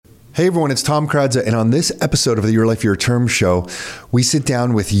Hey everyone, it's Tom Kradza, and on this episode of the Your Life, Your Term show, we sit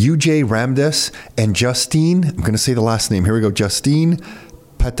down with Ramdas and Justine. I'm going to say the last name. Here we go. Justine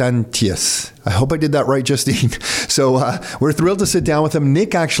Pattantyus. I hope I did that right, Justine. So we're thrilled to sit down with him.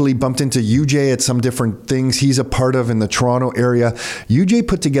 Nick actually bumped into UJ at some different things he's a part of in the Toronto area. UJ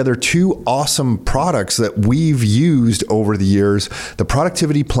put together two awesome products that we've used over the years, the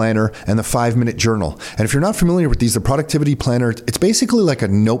Productivity Planner and the 5-Minute Journal. And if you're not familiar with these, the Productivity Planner, it's basically like a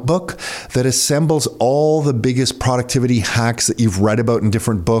notebook that assembles all the biggest productivity hacks that you've read about in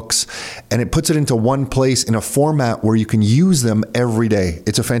different books, and it puts it into one place in a format where you can use them every day.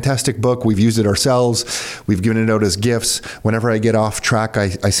 It's a fantastic book. We've used it ourselves. We've given it out as gifts. Whenever I get off track,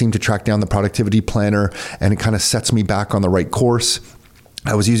 I seem to track down the Productivity Planner, and it kind of sets me back on the right course.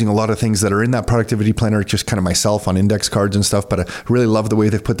 I was using a lot of things that are in that Productivity Planner, just kind of myself on index cards and stuff, but I really love the way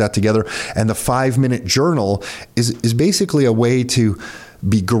they've put that together. And the 5-Minute Journal is basically a way to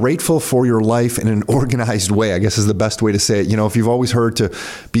be grateful for your life in an organized way, I guess is the best way to say it. You know, if you've always heard to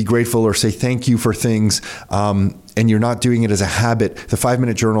be grateful or say thank you for things, and you're not doing it as a habit, the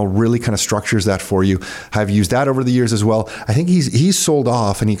 5-Minute Journal really kind of structures that for you. I've used that over the years as well. I think he's sold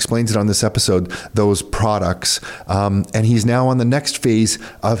off, and he explains it on this episode, those products. And he's now on the next phase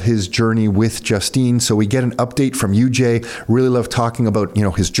of his journey with Justine. So we get an update from UJ. Really love talking about, you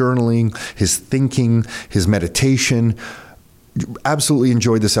know, his journaling, his thinking, his meditation. Absolutely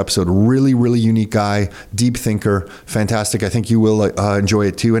enjoyed this episode. Really, really unique guy, deep thinker, fantastic. I think you will enjoy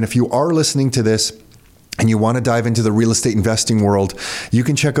it too. And if you are listening to this and you want to dive into the real estate investing world, you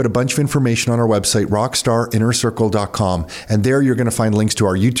can check out a bunch of information on our website, rockstarinnercircle.com. And there you're going to find links to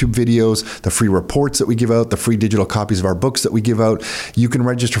our YouTube videos, the free reports that we give out, the free digital copies of our books that we give out. You can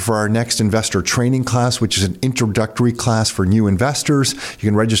register for our next investor training class, which is an introductory class for new investors. You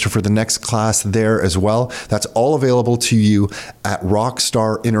can register for the next class there as well. That's all available to you at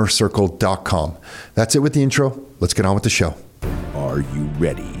rockstarinnercircle.com. That's it with the intro. Let's get on with the show. Are you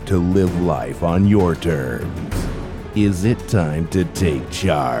ready to live life on your terms? Is it time to take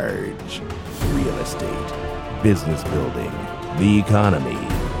charge? Real estate, business building, the economy,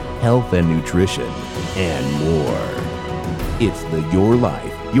 health and nutrition, and more. It's the Your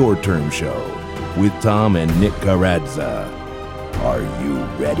Life, Your Term show with Tom and Nick Kradza. Are you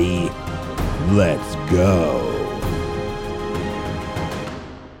ready? Let's go.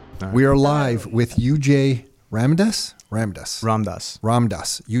 We are live with UJ Ramdas. Ramdas.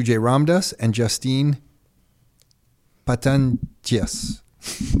 UJ Ramdas and Justine Pattantyus.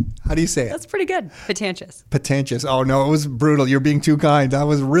 How do you say it? That's pretty good. Pattantyus. Oh no, it was brutal. You're being too kind. I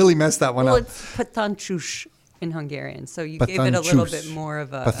was really messed that one up. Well, it's Pattantyus in Hungarian, so you gave it a little bit more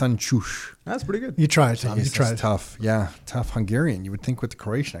of a... Pattantyus. That's pretty good. You tried. You tried. Tough. Yeah, tough Hungarian. You would think with the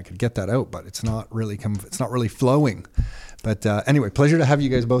Croatian I could get that out, but it's not really flowing. But anyway, pleasure to have you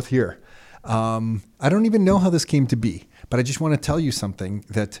guys both here. I don't even know how this came to be, but I just want to tell you something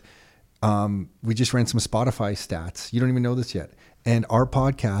that we just ran some Spotify stats. You don't even know this yet. And our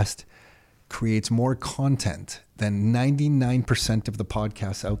podcast creates more content than 99% of the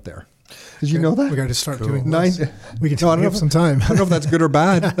podcasts out there. Did you know that? We got to start doing this. We can have some time. I don't know if that's good or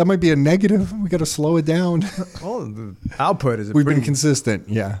bad. That might be a negative. We got to slow it down. Well, the output is We've been consistent.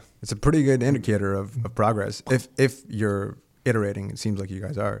 Yeah. It's a pretty good indicator of progress. If you're iterating, it seems like you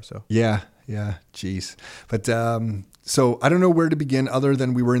guys are. So yeah, geez. But so I don't know where to begin other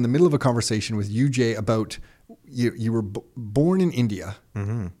than we were in the middle of a conversation with UJ about you were born in India,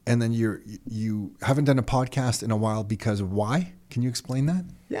 mm-hmm. and then you haven't done a podcast in a while because why? Can you explain that?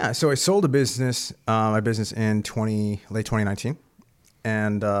 Yeah, so I sold my business in late 2019,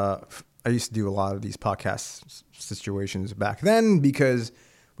 and I used to do a lot of these podcast situations back then because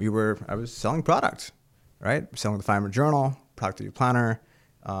I was selling product, right? Selling the 5-Minute Journal, Productivity Planner,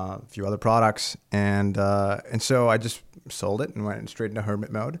 a few other products, and so I just sold it and went straight into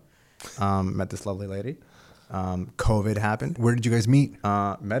hermit mode. Met this lovely lady. COVID happened. Where did you guys meet?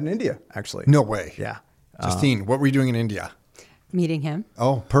 Met in India, actually. No way. Yeah. Justine, what were you doing in India? Meeting him.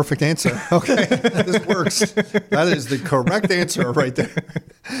 Oh, perfect answer. Okay, this works. That is the correct answer right there.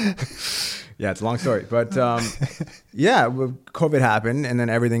 Yeah, it's a long story, but yeah, COVID happened, and then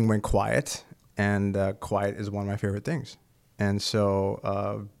everything went quiet, and quiet is one of my favorite things. And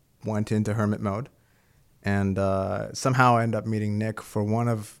so went into hermit mode, and somehow I ended up meeting Nick for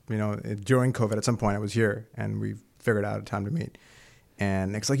during COVID. At some point, I was here, and we figured out a time to meet.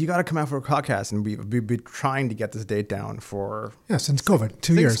 And Nick's like, you got to come out for a podcast. And we've been trying to get this date down for... Yeah, since COVID,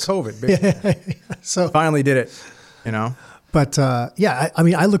 2 years. Since COVID, basically. Yeah. So finally did it, you know? But I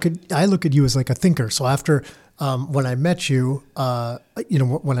mean, I look at you as like a thinker. So after when I met you,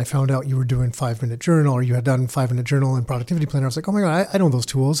 when I found out you were doing 5-Minute Journal, or you had done 5-Minute Journal and Productivity Planner, I was like, oh my God, I know those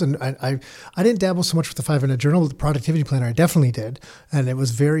tools. And I didn't dabble so much with the 5-Minute Journal, but the Productivity Planner I definitely did. And it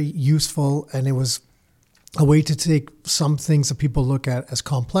was very useful, and it was a way to take some things that people look at as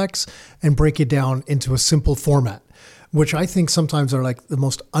complex and break it down into a simple format, which I think sometimes are like the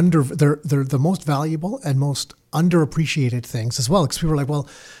most they're the most valuable and most underappreciated things as well. Because people are like, well,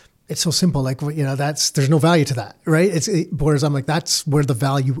 it's so simple. Like, there's no value to that, right? Whereas I'm like, that's where the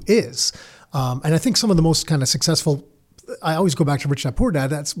value is. And I think some of the most kind of successful, I always go back to Rich Dad Poor Dad.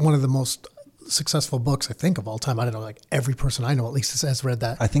 That's one of the most successful books, I think, of all time. I don't know, like every person I know at least has read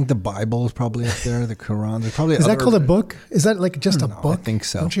that. I think the Bible is probably up there, the Quran. There's probably Is that called a book? Is that like just a book? I think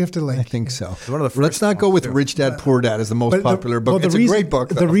so. Don't you have to I think so. It's one of the first Let's not go with ones, too. Rich Dad Poor Dad as the most popular book. It's a great book,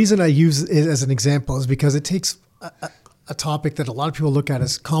 though. The reason I use it as an example is because it takes a topic that a lot of people look at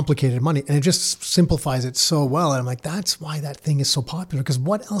as complicated money, and it just simplifies it so well. And I'm like, that's why that thing is so popular, because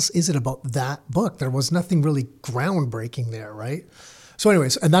what else is it about that book? There was nothing really groundbreaking there, right? So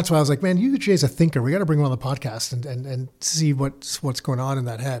anyways, and that's why I was like, man, UJ is a thinker. We got to bring him on the podcast and see what's going on in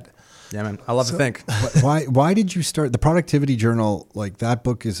that head. Yeah, man. I love to think. Why did you start the Productivity Journal? Like, that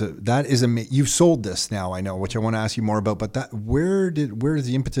book is you've sold this now, I know, which I want to ask you more about, but where is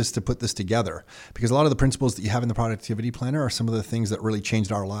the impetus to put this together? Because a lot of the principles that you have in the Productivity Planner are some of the things that really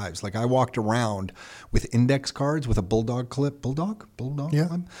changed our lives. Like, I walked around with index cards with a bulldog Yeah. clip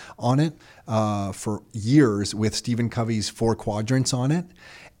on it for years, with Stephen Covey's 4 quadrants on it,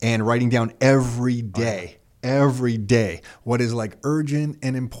 and writing down every day what is like urgent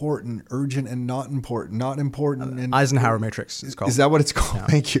and important, urgent and not important, and Eisenhower Matrix is called. Is that what it's called? Yeah.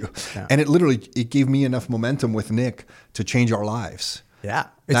 Thank you. Yeah. And it gave me enough momentum with Nick to change our lives. Yeah,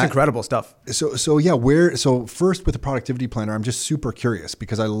 it's incredible stuff. So first with the Productivity Planner, I'm just super curious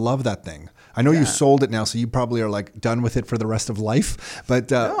because I love that thing. I know you sold it now, so you probably are like done with it for the rest of life. But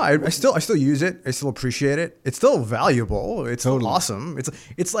no, I still use it. I still appreciate it. It's still valuable. It's Totally. still awesome.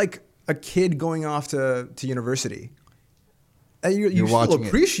 It's like a kid going off to university. You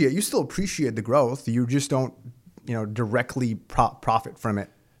still appreciate the growth. You just don't directly profit from it.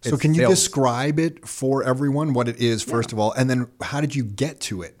 So can you describe it for everyone, what it is, first of all, and then how did you get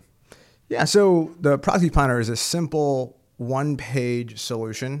to it? Yeah, so the Productivity Planner is a simple 1-page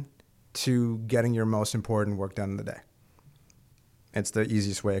solution to getting your most important work done in the day. It's the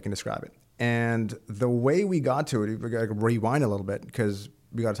easiest way I can describe it. And the way we got to it, we got to rewind a little bit because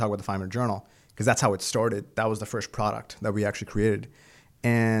we got to talk about the 5-Minute Journal, because that's how it started. That was the first product that we actually created.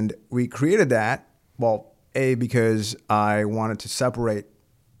 And we created that, because I wanted to separate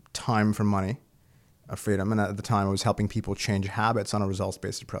time from money, freedom. And at the time, I was helping people change habits on a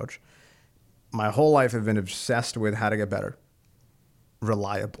results-based approach. My whole life, I've been obsessed with how to get better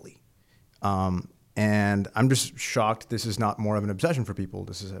reliably. And I'm just shocked this is not more of an obsession for people.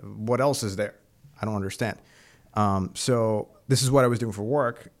 What else is there? I don't understand. So this is what I was doing for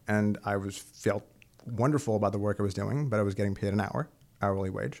work, and I felt wonderful about the work I was doing, but I was getting paid an hourly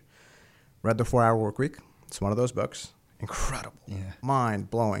wage. Read the 4-Hour Workweek. It's one of those books. Incredible,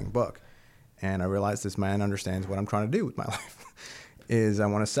 mind-blowing book. And I realized this man understands what I'm trying to do with my life. Is I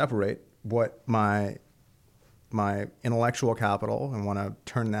want to separate what my intellectual capital and want to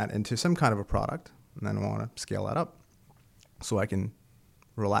turn that into some kind of a product, and then I want to scale that up so I can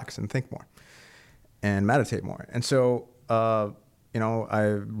relax and think more and meditate more. And so, I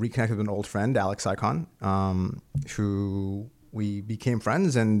reconnected with an old friend, Alex Icon, who we became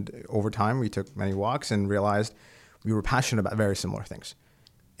friends, and over time we took many walks and realized we were passionate about very similar things.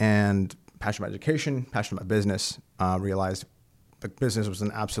 And passionate about education, passionate about business, realized that business was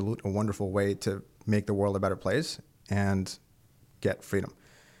an absolute and wonderful way to make the world a better place and get freedom.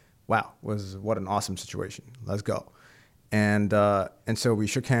 Wow, what an awesome situation. Let's go. And so we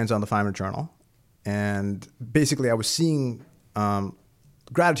shook hands on the 5-Minute Journal. And basically I was seeing,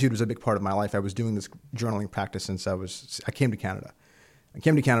 gratitude was a big part of my life. I was doing this journaling practice since I came to Canada. I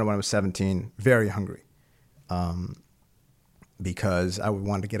came to Canada when I was 17, very hungry, because I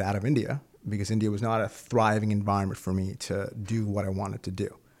wanted to get out of India, because India was not a thriving environment for me to do what I wanted to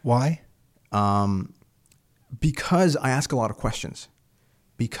do. Why? Because I ask a lot of questions,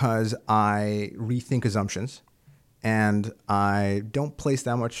 because I rethink assumptions, and I don't place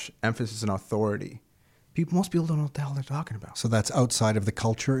that much emphasis on authority. Most people don't know what the hell they're talking about. So that's outside of the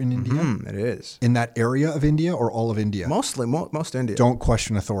culture in India? It is. In that area of India or all of India? Mostly, most India. Don't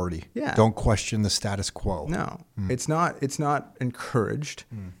question authority. Yeah. Don't question the status quo. No, it's not encouraged.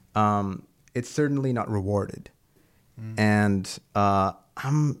 It's certainly not rewarded. And I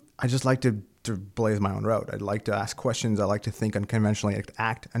just like to blaze my own road. I like to ask questions. I like to think unconventionally, I like to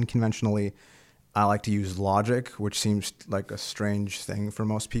act unconventionally. I like to use logic, which seems like a strange thing for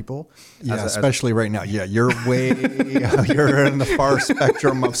most people. Yeah, especially right now. Yeah, you're you're in the far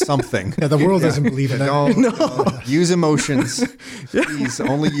spectrum of something. Yeah, the world doesn't believe in that. No. Use emotions. Please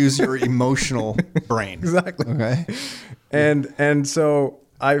only use your emotional brain. Exactly. Okay. And so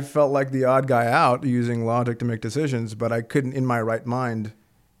I felt like the odd guy out using logic to make decisions, but I couldn't, in my right mind,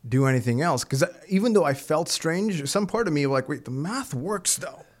 do anything else. Because even though I felt strange, some part of me was like, wait, the math works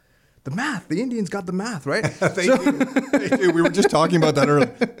though. The math. The Indians got the math, right? They do. We were just talking about that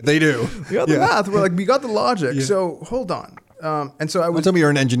earlier. They do. We got the math. We're like, we got the logic. Yeah. So hold on. And so I was. Don't tell me you're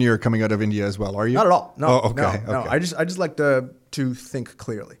an engineer coming out of India as well, are you? Not at all. No. Oh, okay. No. Okay. I just like to think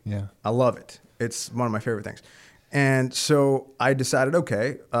clearly. Yeah. I love it. It's one of my favorite things. And so I decided,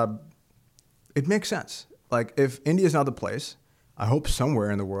 okay, it makes sense. Like if India is not the place, I hope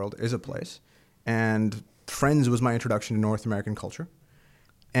somewhere in the world is a place. And Friends was my introduction to North American culture.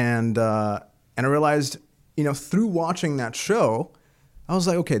 And I realized, through watching that show, I was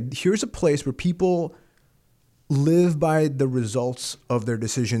like, okay, here's a place where people live by the results of their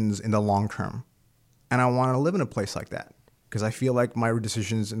decisions in the long term. And I want to live in a place like that because I feel like my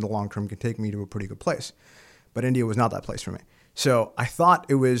decisions in the long term can take me to a pretty good place. But India was not that place for me. So I thought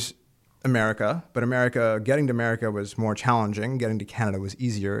it was America, but getting to America was more challenging. Getting to Canada was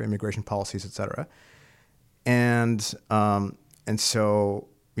easier, immigration policies, et cetera. And so...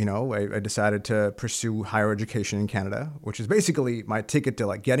 I decided to pursue higher education in Canada, which is basically my ticket to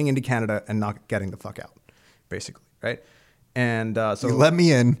like getting into Canada and not getting the fuck out, basically, right? And so you let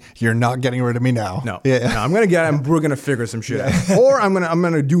me in, you're not getting rid of me now. No, I'm gonna get him. We're gonna figure some shit out, or I'm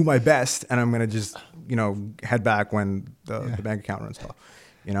gonna do my best, and I'm gonna just head back when the bank account runs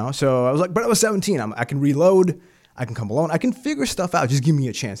off. So I was like, but I was 17. I can reload. I can come alone. I can figure stuff out. Just give me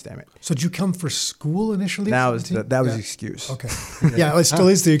a chance, damn it. So did you come for school initially? That was the excuse. Okay. Yeah, it still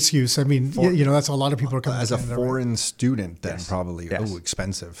is the excuse. I mean, that's a lot of people are coming as to a Canada, foreign student. Then Yes. probably Yes.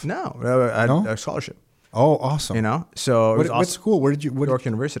 expensive. No, I had a scholarship. Oh, awesome. So what school? Where did you? York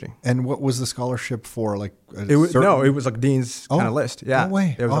University. And what was the scholarship for? Like it was like Dean's kind of list. Yeah, no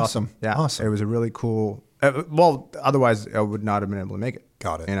way. It was awesome. Yeah, awesome. It was a really cool. Otherwise I would not have been able to make it.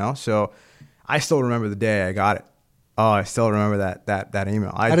 Got it. So I still remember the day I got it. Oh, I still remember that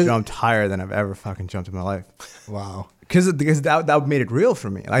email. I jumped higher than I've ever fucking jumped in my life. Wow. Because that made it real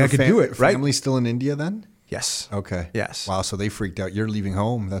for me. Like I could do it, right? Family still in India then? Yes. Okay. Yes. Wow. So they freaked out. You're leaving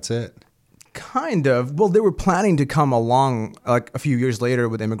home. That's it. Kind of. Well, they were planning to come along like a few years later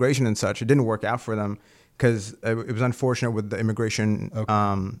with immigration and such. It didn't work out for them because it was unfortunate with the immigration,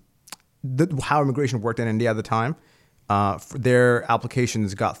 how immigration worked in India at the time. Their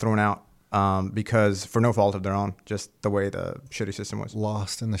applications got thrown out. Because for no fault of their own, just the way the shitty system was.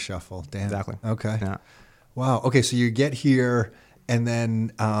 Lost in the shuffle. Damn. Exactly. Okay. Yeah. Wow. Okay. So you get here and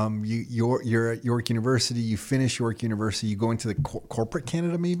then you're at York University, you finish York University, you go into the corporate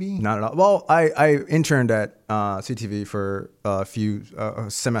Canada maybe? Not at all. Well, I interned at CTV for a few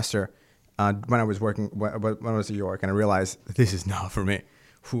semester when I was working, when I was at York, and I realized this is not for me.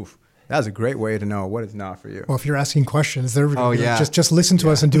 Whew. That's a great way to know what is not for you. Well, if you're asking questions, yeah. just listen to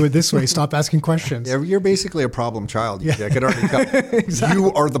us and do it this way. Stop asking questions. Yeah, you're basically a problem child. Yeah. I could already tell. Exactly.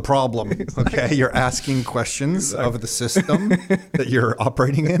 You are the problem. Okay, you're asking questions of the system that you're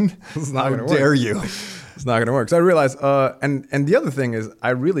operating in. It's not How gonna work. dare you? It's not going to work. So I realized, and the other thing is, I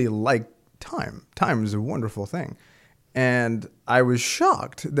really like time. Time is a wonderful thing. And I was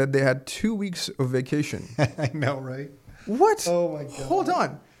shocked that they had 2 weeks of vacation. I know, right? What? Oh my God. Hold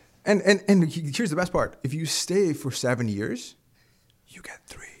on. And here's the best part. If you stay for 7 years, you get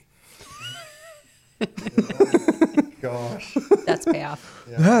 3. Gosh. That's payoff.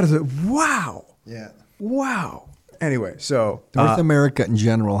 Yeah. That is wow. Yeah. Wow. Anyway, so North America in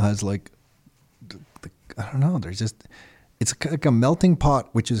general has like, I don't know. There's just, it's like a melting pot,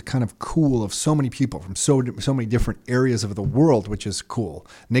 which is kind of cool of so many people from so many different areas of the world, which is cool.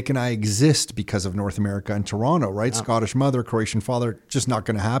 Nick and I exist because of North America and Toronto, right? Oh. Scottish mother, Croatian father, just not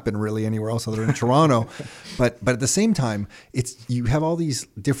going to happen really anywhere else other than Toronto. But at the same time, you have all these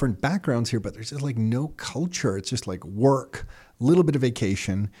different backgrounds here, but there's just like no culture. It's just like work, a little bit of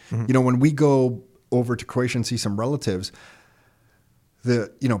vacation. Mm-hmm. When we go over to Croatia and see some relatives,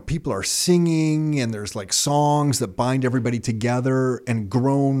 people are singing and there's like songs that bind everybody together, and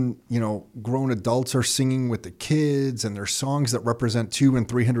grown adults are singing with the kids, and there's songs that represent 200 and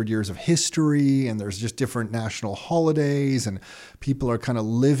 300 years of history, and there's just different national holidays, and people are kind of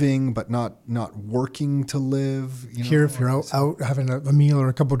living but not working to live. Here, if you're out having a meal or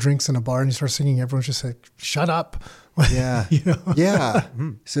a couple of drinks in a bar and you start singing, everyone's just like, shut up. Yeah. You know? Yeah.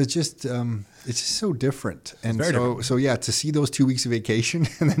 So it's just so different. And very different. so yeah, to see those 2 weeks of vacation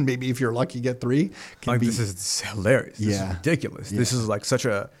and then maybe if you're lucky, get 3. This is hilarious. This is ridiculous. Yeah. This is like such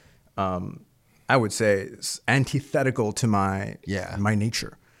a, I would say, antithetical to my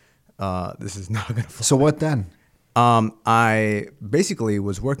nature. This is not going to fly. So what then? I basically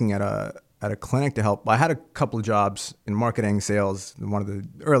was working at a clinic to help. I had a couple of jobs in marketing, sales. One of the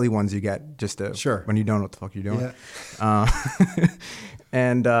early ones you get just to, when you don't know what the fuck you're doing. Yeah.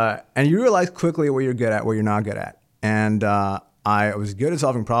 And you realize quickly what you're good at, what you're not good at. And I was good at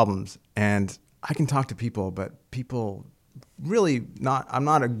solving problems, and I can talk to people, but people really not. I'm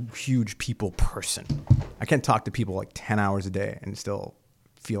not a huge people person. I can't talk to people like 10 hours a day and still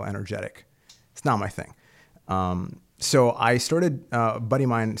feel energetic. It's not my thing. So I started, a buddy of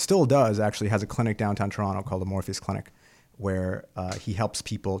mine still does actually, has a clinic downtown Toronto called the Morpheus Clinic, where he helps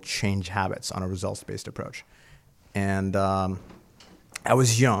people change habits on a results-based approach. And I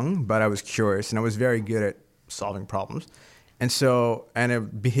was young, but I was curious, and I was very good at solving problems. And so,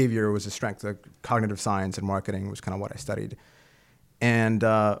 behavior was a strength. Like cognitive science and marketing was kind of what I studied. And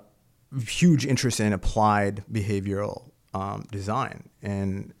huge interest in applied behavioral design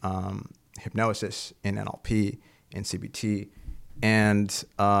and hypnosis, in NLP, in CBT, and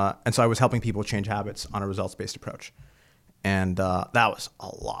so I was helping people change habits on a results-based approach, and that was a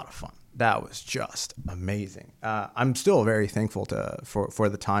lot of fun. That was just amazing. I'm still very thankful for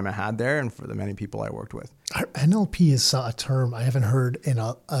the time I had there and for the many people I worked with. NLP is a term I haven't heard in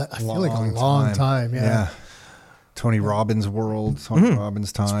a long time. Yeah. Tony Robbins' world, Tony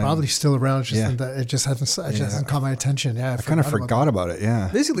Robbins' time. It's probably still around. It just hasn't caught my attention. Yeah, I kind of forgot about it. Yeah.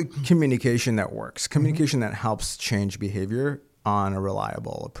 Basically, communication that works, communication that helps change behavior on a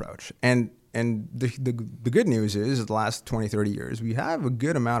reliable approach. And the good news is, the last 20, 30 years, we have a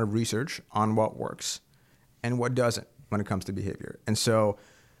good amount of research on what works and what doesn't when it comes to behavior. And so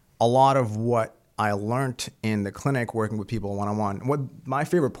a lot of what I learned in the clinic working with people one-on-one, what my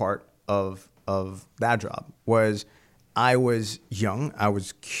favorite part of that job was, I was young, I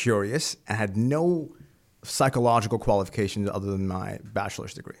was curious, and had no psychological qualifications other than my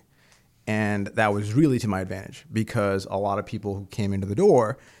bachelor's degree. And that was really to my advantage, because a lot of people who came into the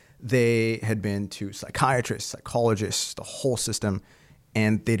door, they had been to psychiatrists, psychologists, the whole system,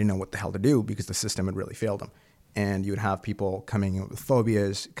 and they didn't know what the hell to do because the system had really failed them. And you would have people coming in with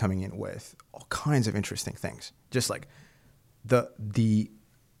phobias, coming in with all kinds of interesting things. Just like the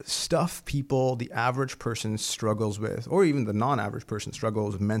stuff the average person struggles with, or even the non-average person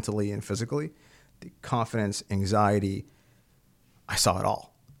struggles mentally and physically, the confidence, anxiety, I saw it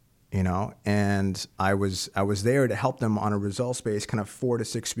all, and I was there to help them on a results-based kind of 4 to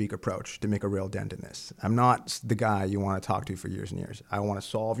 6 week approach to make a real dent in this. I'm not the guy you want to talk to for years and years. I want to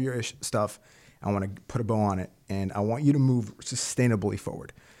solve your stuff. I want to put a bow on it, and I want you to move sustainably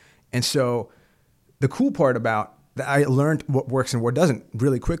forward. And so the cool part about I learned what works and what doesn't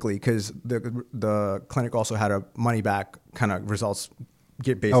really quickly, because the clinic also had a money back kind of results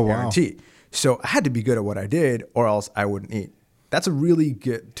based guarantee. So I had to be good at what I did, or else I wouldn't eat. That's a really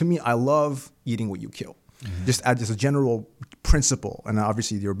good, to me, I love eating what you kill. Just as a general principle. And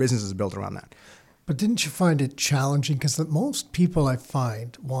obviously your business is built around that. But didn't you find it challenging? Because most people I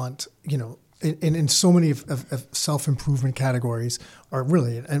find want, in so many of self-improvement categories, or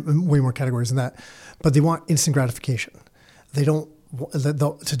really and way more categories than that, but they want instant gratification. They don't,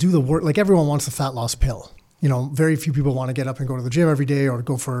 to do the work, like everyone wants the fat loss pill. Very few people want to get up and go to the gym every day or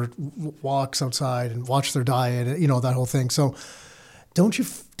go for walks outside and watch their diet, that whole thing. So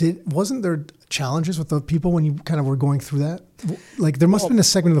wasn't there challenges with the people when you kind of were going through that? Like there must have been a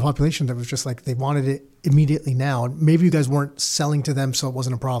segment of the population that was just like, they wanted it immediately now. And maybe you guys weren't selling to them, so it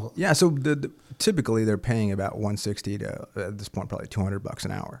wasn't a problem. Yeah. So typically they're paying about $160 to, at this point, probably $200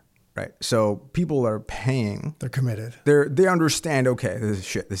 an hour. Right. So people are paying. They're committed. They understand, okay, this is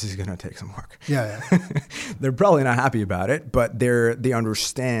shit. This is going to take some work. Yeah. They're probably not happy about it, but they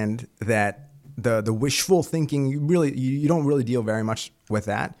understand that the wishful thinking, you don't really deal very much with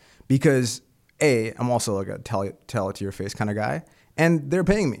that, because I'm also like a tell it to your face kind of guy, and they're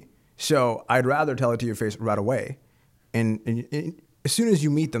paying me. So I'd rather tell it to your face right away. And as soon as you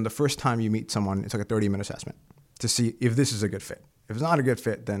meet them, the first time you meet someone, it's like a 30-minute assessment to see if this is a good fit. If it's not a good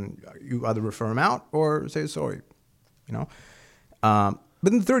fit, then you either refer them out or say sorry, But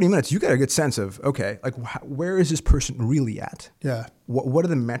in 30 minutes, you get a good sense of, okay, like where is this person really at? Yeah. What are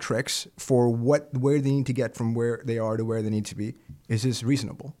the metrics for where they need to get from where they are to where they need to be? Is this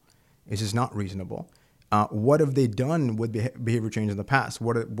reasonable? Is this not reasonable? What have they done with behavior change in the past?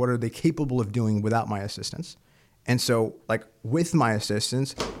 What are they capable of doing without my assistance? And so, like with my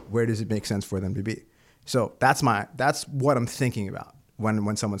assistance, where does it make sense for them to be? So that's what I'm thinking about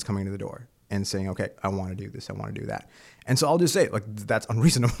when someone's coming to the door and saying, okay, I want to do this, I want to do that. And so I'll just say, like, that's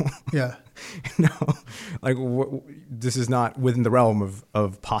unreasonable. Yeah. No, like this is not within the realm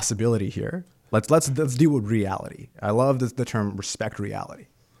of possibility here. Let's deal with reality. I love the term respect reality.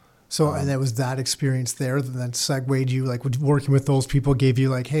 So, and it was that experience there that then segued you, like working with those people gave you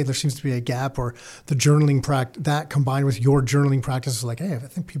like, hey, there seems to be a gap, or the journaling practice, that combined with your journaling practice is like, hey, I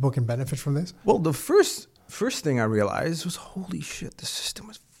think people can benefit from this. Well, the first thing I realized was, holy shit, the system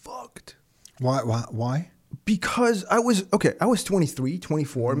was fucked. Why? Because I was 23,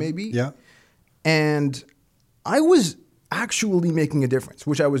 24 maybe. Yeah. And I was actually making a difference,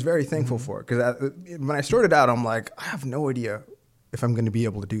 which I was very thankful for. Because when I started out, I'm like, I have no idea if I'm going to be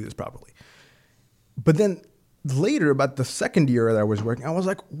able to do this properly. But then later, about the second year that I was working, I was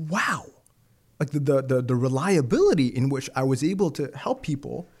like, wow, like the reliability in which I was able to help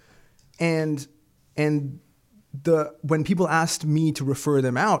people, and when people asked me to refer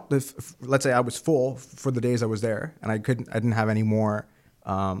them out, let's say I was full for the days I was there, and I didn't have any more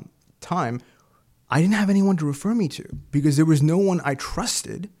time, I didn't have anyone to refer me to because there was no one I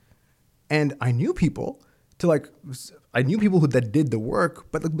trusted, and I knew people that did the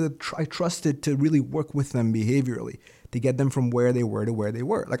work, but I trusted to really work with them behaviorally to get them from where they were to where they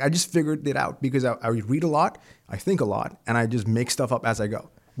were. Like I just figured it out because I read a lot, I think a lot, and I just make stuff up as I go.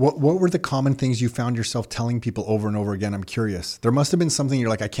 What were the common things you found yourself telling people over and over again? I'm curious. There must have been something you're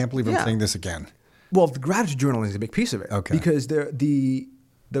like, I can't believe I'm saying this again. Well, the gratitude journaling is a big piece of it. Okay. Because the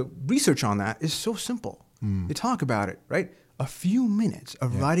research on that is so simple. They talk about it, right? A few minutes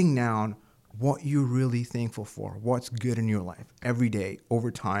of writing down what you're really thankful for, what's good in your life every day over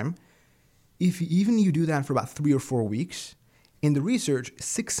time. If even you do that for about 3 or 4 weeks, in the research,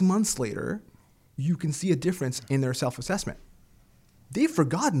 6 months later, you can see a difference in their self-assessment. They've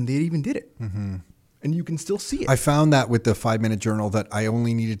forgotten they even did it. Mm-hmm. And you can still see it. I found that with the 5-minute journal that I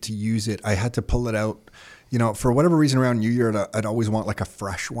only needed to use it. I had to pull it out. You know, for whatever reason around New Year, I'd always want like a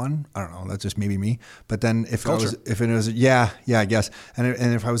fresh one. I don't know. That's just maybe me. But then if I guess. And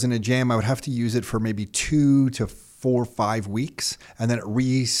if I was in a jam, I would have to use it for maybe 2 to 4 or 5 weeks. And then it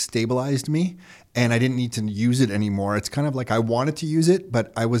re-stabilized me. And I didn't need to use it anymore. It's kind of like I wanted to use it,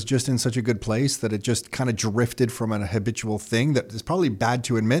 but I was just in such a good place that it just kind of drifted from a habitual thing that is probably bad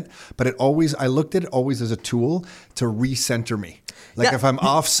to admit. But I looked at it always as a tool to recenter me. Like if I'm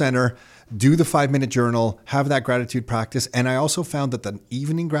off center, do the 5-minute journal, have that gratitude practice. And I also found that the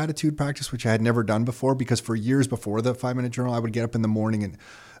evening gratitude practice, which I had never done before, because for years before the 5-minute journal, I would get up in the morning and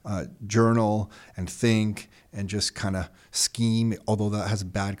journal and think and just kind of scheme, although that has a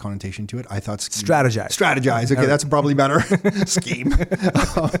bad connotation to it. I thought strategize. Okay, that's probably better. Scheme.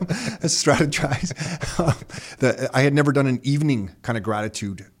 Strategize. I had never done an evening kind of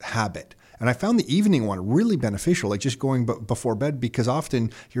gratitude habit. And I found the evening one really beneficial, like just going before bed, because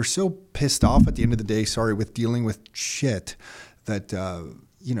often you're so pissed off at the end of the day, with dealing with shit, that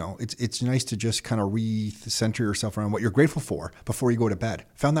it's nice to just kind of re-center yourself around what you're grateful for before you go to bed.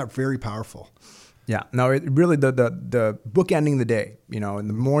 Found that very powerful. Yeah, no, it really the bookending the day, in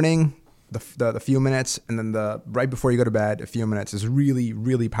the morning, the few minutes, and then right before you go to bed, a few minutes is really,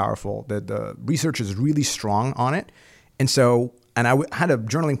 really powerful. The research is really strong on it, and so. And I had a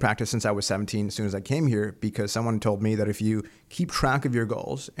journaling practice since I was 17 as soon as I came here, because someone told me that if you keep track of your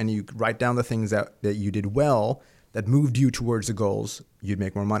goals and you write down the things that you did well that moved you towards the goals, you'd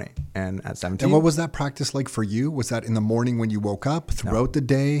make more money. And at 17. And what was that practice like for you? Was that in the morning when you woke up, throughout the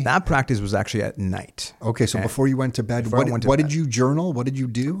day? That practice was actually at night. Okay, so before you went to bed, what did you journal? What did you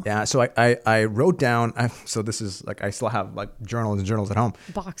do? Yeah, so I wrote down, so this is like, I still have like journals at home.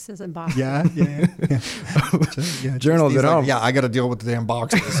 Boxes and boxes. Yeah. Journals at home. Yeah, I got to deal with the damn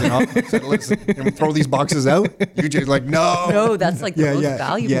boxes. So listen, throw these boxes out. UJ's like, no. No, that's like the most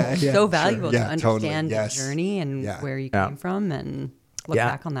valuable. Yeah, so valuable sure. to understand the journey and where you came from and look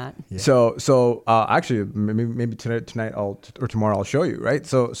back on that. Yeah. So actually, maybe tonight or tomorrow I'll show you. Right.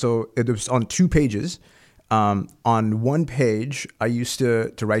 So it was on 2 pages. On one page, I used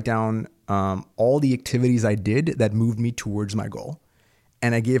to write down all the activities I did that moved me towards my goal,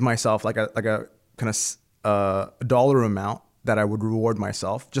 and I gave myself like a kind of dollar amount that I would reward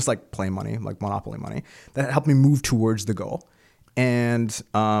myself, just like play money, like Monopoly money, that helped me move towards the goal. And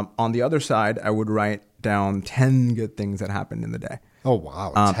on the other side, I would write down 10 good things that happened in the day. Oh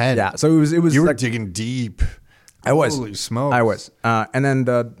wow, 10. Yeah, so it was. You were like, digging deep. I was. Holy smokes. I was. And then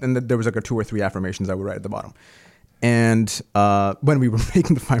there was like a 2 or 3 affirmations I would write at the bottom. And when we were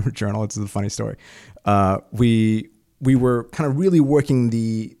making the 5-minute journal, it's a funny story. we were kind of really working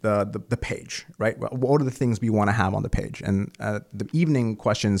the page, right? What are the things we want to have on the page? And the evening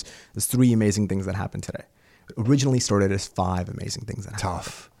questions is 3 amazing things that happened today. It originally started as 5 amazing things that happened.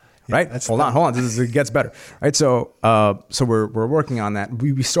 Tough. Right? Yeah, hold on. It gets better. Right? So we're working on that.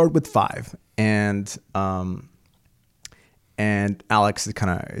 We start with 5, and Alex is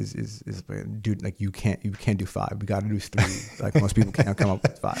kind of is dude, like you can't do 5. We got to do 3. Like most people can't come up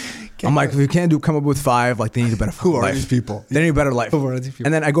with 5. I'm like, if you can't come up with 5, like they need a better life. Who are these people? They need a better life. Who are these people?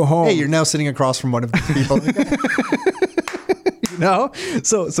 And then I go home. Hey, you're now sitting across from one of these people. No.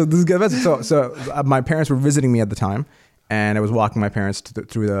 So this gets better. So my parents were visiting me at the time, and I was walking my parents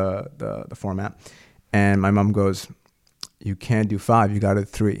through the format, and my mom goes, "You can't do 5. You got to do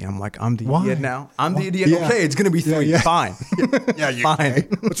 3." And I'm like, I'm the idiot now. I'm the idiot. Yeah. Okay, it's gonna be 3. Yeah. Fine. Fine.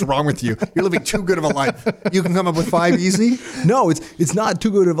 What's wrong with you? You're living too good of a life. You can come up with 5 easy. No, it's not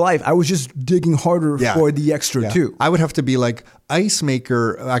too good of a life. I was just digging harder for the extra 2. I would have to be like, ice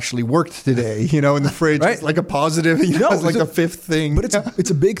maker actually worked today, in the fridge. Right. It's like a positive, it's like the 5th thing. But it's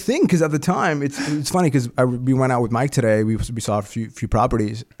a big thing because at the time, it's funny because we went out with Mike today. We saw a few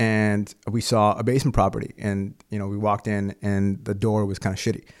properties, and we saw a basement property, and we walked in and the door was kind of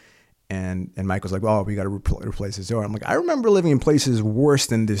shitty. And Mike was like, "Oh, we got to replace this door." I'm like, "I remember living in places worse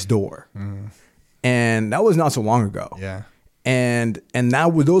than this door." And that was not so long ago. Yeah. And now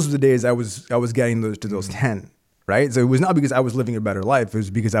those were the days I was getting those 10. Right? So it was not because I was living a better life. It was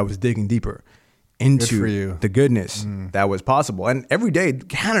because I was digging deeper into the goodness that was possible. And every day,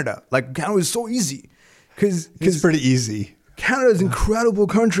 Canada was so easy. Because it's pretty easy. Canada is an incredible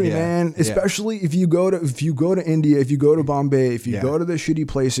country, man. Especially if you go to India, if you go to Bombay, if you go to the shitty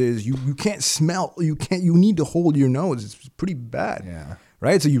places, you can't smell. You need to hold your nose. It's pretty bad. Yeah.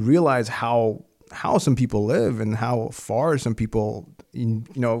 Right? So you realize how some people live and how far some people,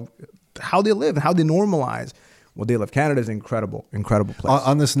 how they live and how they normalize what they live. Canada is an incredible place.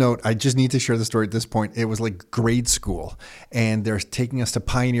 On this note, I just need to share the story at this point. It was like grade school, and they're taking us to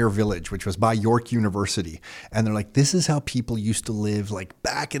Pioneer Village, which was by York University. And they're like, this is how people used to live like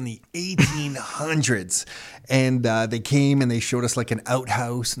back in the 1800s. And they came and they showed us like an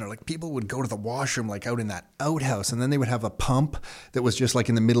outhouse, and they're like, people would go to the washroom like out in that outhouse. And then they would have a pump that was just like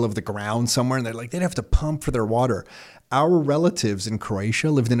in the middle of the ground somewhere. And they're like, they'd have to pump for their water. Our relatives in Croatia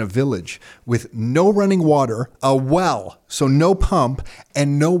lived in a village with no running water, a well, so no pump,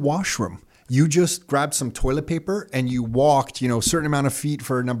 and no washroom. You just grabbed some toilet paper and you walked, a certain amount of feet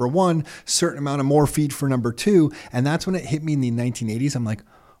for number 1, certain amount of more feet for number 2. And that's when it hit me in the 1980s. I'm like,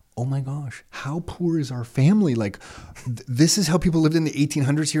 oh my gosh, how poor is our family? Like, this is how people lived in the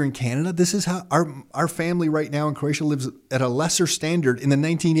 1800s here in Canada. This is how our family right now in Croatia lives at a lesser standard in the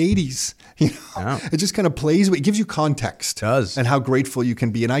 1980s. It just kind of plays, it gives you context. It does. And how grateful you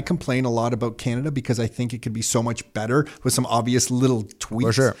can be. And I complain a lot about Canada because I think it could be so much better with some obvious little tweaks.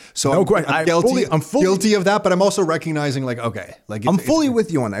 For sure. So No question. I'm guilty of that, but I'm also recognizing like, okay. Like I'm fully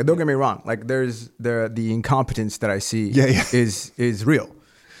with you on that. Don't get me wrong. Like there's the incompetence that I see is real.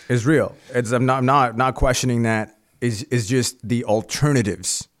 Is real. I'm not questioning that. Is just the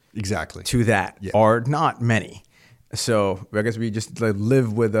alternatives exactly to that are not many. So I guess we just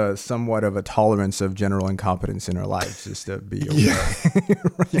live with a somewhat of a tolerance of general incompetence in our lives, just to be aware.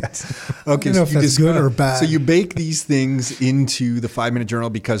 Yes. Okay. I don't know if that's good or bad. So you bake these things into the 5-minute journal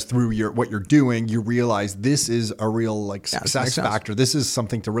because through what you're doing, you realize this is a real success factor. This is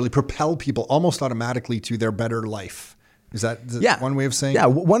something to really propel people almost automatically to their better life. Is that one way of saying? Yeah.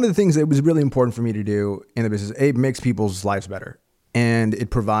 One of the things that was really important for me to do in the business, it makes people's lives better, and it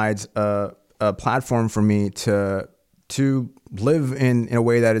provides a platform for me to live in a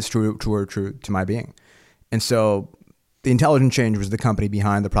way that is true to my being. And so the Intelligent Change was the company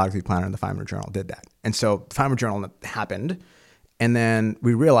behind the Productivity Planner, and the 5-minute journal did that. And so the 5-minute journal happened. And then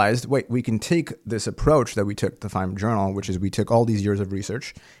we realized, wait, we can take this approach that we took the 5-minute journal, which is we took all these years of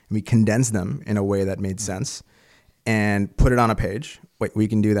research and we condensed them in a way that made sense and put it on a page. Wait, we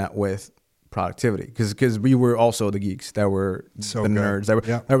can do that with productivity because we were also the geeks that were nerds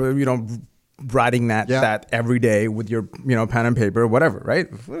that were writing that every day with your pen and paper or whatever, right?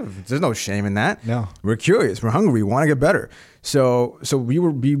 There's no shame in that. No, we're curious, we're hungry, we want to get better. So we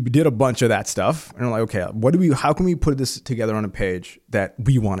did a bunch of that stuff, and we're like, okay, how can we put this together on a page that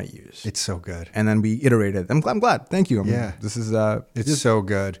we want to use? It's so good. And then we iterated. I'm glad. Thank you. This is it's so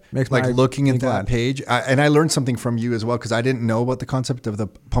good. Makes looking at that glad. page, and I learned something from you as well because I didn't know about the concept of the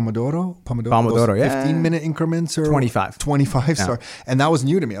Pomodoro, 15-minute increments or 25. Sorry, and that was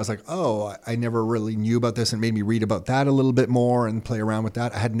new to me. I was like, oh, I never really knew about this, and made me read about that a little bit more and play around with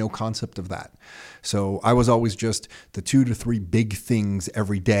that. I had no concept of that. So I was always just the 2 to 3 big things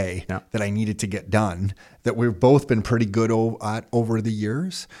every day that I needed to get done that we've both been pretty good at over the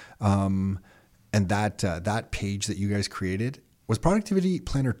years. And that page that you guys created, was Productivity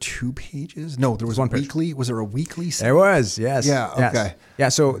Planner 2 pages? No, there was one weekly. Was there a weekly? There was, yes. Yeah, yes. okay. Yeah,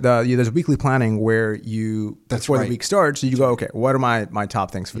 so there's weekly planning where before the week starts, you go, okay, what are my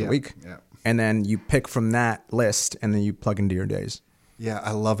top things for the week? Yeah. And then you pick from that list and then you plug into your days. Yeah,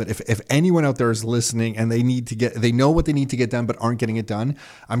 I love it. If anyone out there is listening and they know what they need to get done but aren't getting it done,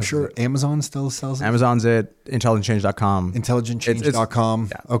 I'm sure Amazon still sells it. Amazon's it, intelligentchange.com. Intelligentchange.com.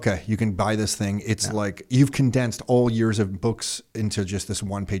 Yeah. Okay, you can buy this thing. It's like you've condensed all years of books into just this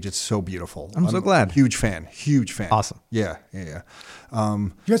one page. It's so beautiful. I'm so glad. Huge fan. Awesome. Yeah.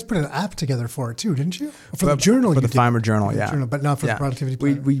 You guys put an app together for it too, didn't you? For the journal. For the Fimer Journal, yeah. Journal, but not for the productivity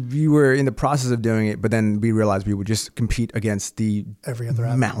planner. We were in the process of doing it, but then we realized we would just compete against every other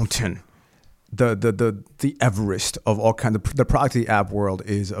mountain. The Everest of all kinds of the productivity app world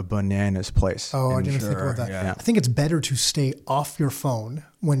is a bananas place. Oh, I didn't think about that. Yeah. I think it's better to stay off your phone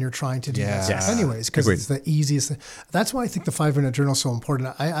when you're trying to do that stuff anyways, because it's the easiest thing. That's why I think the 5-minute journal is so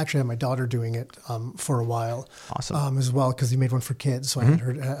important. I actually had my daughter doing it for a while. Awesome. As well, because he made one for kids. So I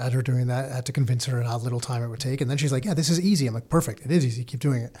had her doing that. I had to convince her how little time it would take. And then she's like, yeah, this is easy. I'm like, perfect. It is easy. Keep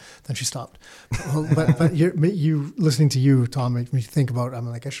doing it. Then she stopped. But you listening to you, Tom, makes me think about, I'm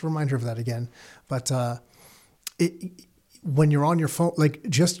like, I should remind her of that again. But when you're on your phone, like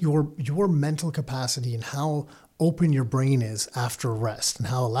just your mental capacity and how open your brain is after rest and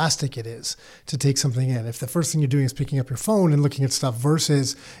how elastic it is to take something in. If the first thing you're doing is picking up your phone and looking at stuff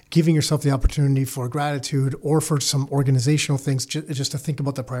versus giving yourself the opportunity for gratitude or for some organizational things, just to think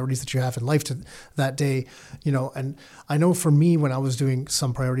about the priorities that you have in life to that day, and I know for me, when I was doing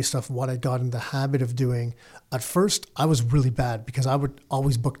some priority stuff, what I got in the habit of doing at first, I was really bad because I would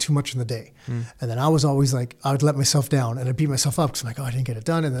always book too much in the day. And then I was always like, I would let myself down and I'd beat myself up because I'm like, oh, I didn't get it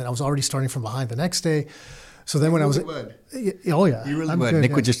done. And then I was already starting from behind the next day. So then when I was, oh yeah, you really would.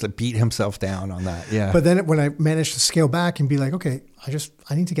 Nick would just beat himself down on that. Yeah. But then when I managed to scale back and be like, okay,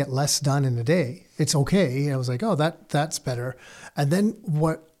 I need to get less done in a day. It's okay. And I was like, oh, that's better. And then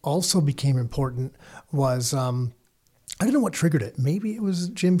what also became important was, I don't know what triggered it. Maybe it was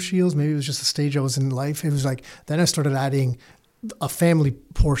Jim Shields. Maybe it was just the stage I was in life. It was like, then I started adding a family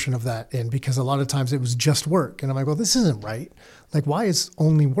portion of that in because a lot of times it was just work. And I'm like, well, this isn't right. Like, why is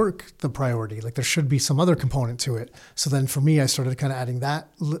only work the priority? Like, there should be some other component to it. So then for me, I started kind of adding that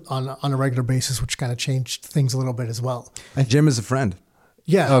on a regular basis, which kind of changed things a little bit as well. And Jim is a friend.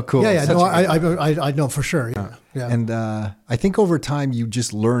 Yeah. Oh, cool. Yeah. No, I know for sure. Yeah. And I think over time, you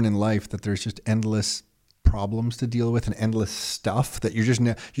just learn in life that there's just endless problems to deal with and endless stuff that you just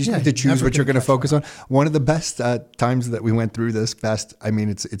need to choose what you're going to focus on. One of the best times that we went through this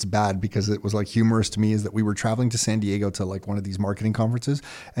it's bad because it was like humorous to me, is that we were traveling to San Diego to like one of these marketing conferences.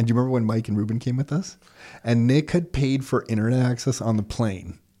 And do you remember when Mike and Ruben came with us? And Nick had paid for internet access on the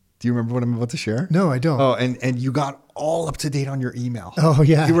plane. Do you remember what I'm about to share? No, I don't. Oh, and you got all up to date on your email. Oh,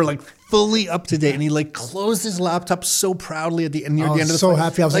 yeah. You were like fully up to date. And he like closed his laptop so proudly at the end, near the end of the so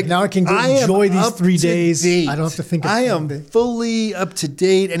happy. I was like, now I can go enjoy these 3 days. I don't have to think of I am fully up to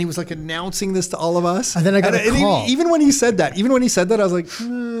date. And he was like announcing this to all of us. And then I got a call. Even when he said that, I was like,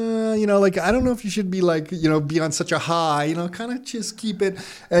 like, I don't know if you should be like, be on such a high, kind of just keep it.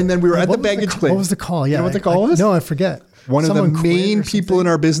 And then we were at the baggage claim. What was the call? Yeah. You know what the call was? No, I forget. One of the main people in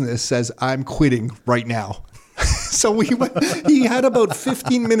our business says, I'm quitting right now. So he had about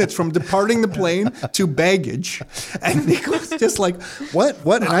 15 minutes from departing the plane to baggage. And Nick was just like, what?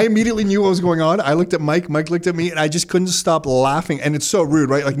 And I immediately knew what was going on. I looked at Mike looked at me, and I just couldn't stop laughing. And it's so rude,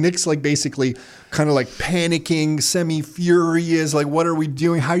 right? Like Nick's like basically kind of like panicking, semi-furious. Like, what are we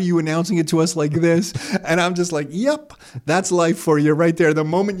doing? How are you announcing it to us like this? And I'm just like, yep, that's life for you right there. The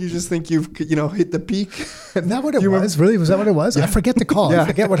moment you just think you've, hit the peak. Is that what it was? Really? Was that what it was? Yeah. I forget the call. Yeah. I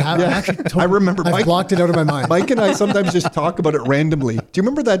forget what happened. I remember. I blocked it out of my mind. Mike and I sometimes just talk about it randomly. Do you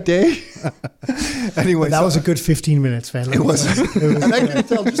remember that day? Anyway, that was a good 15 minutes, man. It was. And I could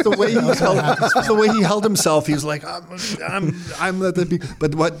tell just the way he held himself. He was like, I'm at the peak.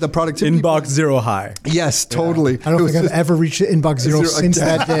 But what the productivity inbox zero high. Yes, totally. I don't think I've ever reached inbox zero since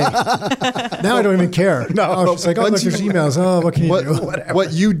that day. Now I don't even care. No, it's like, oh, look, there's emails. Oh, what can you do? Whatever.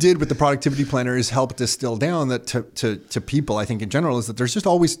 What you did with the productivity planner is help distill down that to people, I think in general, is that there's just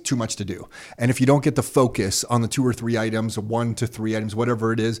always too much to do. And if you don't get the focus on the 2 or 3 items, 1 to 3 items,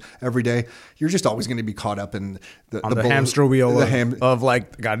 whatever it is, every day, you're just always going to be caught up in the hamster wheel of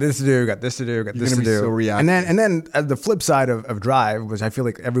like, got this to do, got this to do, got this to do. So reactive. And then the flip side of drive, which I feel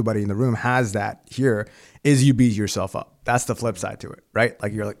like everybody in the room has that here, is you beat yourself up. That's the flip side to it, right?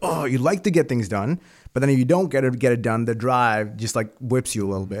 Like you're like, oh, you like to get things done, but then if you don't get it done, the drive just like whips you a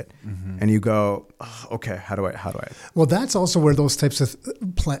little bit, and you go, oh, okay, how do I? Well, that's also where those types of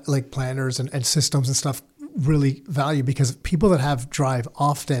planners and systems and stuff really value, because people that have drive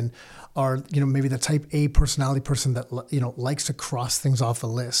often are, maybe the type A personality person that, likes to cross things off a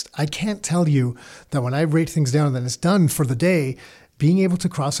list. I can't tell you that when I write things down and then it's done for the day, being able to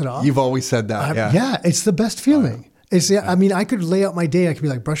cross it off. You've always said that. Yeah, it's the best feeling. I could lay out my day. I could be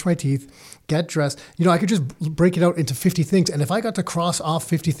like, brush my teeth, get dressed. I could just break it out into 50 things. And if I got to cross off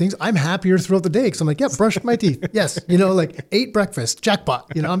 50 things, I'm happier throughout the day because I'm like, yeah, brushed my teeth. Yes. Like ate breakfast,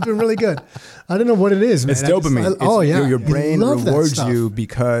 jackpot. I'm doing really good. I don't know what it is, man. It's dopamine. Your brain rewards you you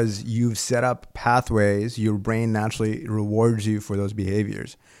because you've set up pathways. Your brain naturally rewards you for those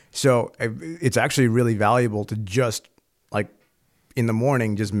behaviors. So it's actually really valuable to just like in the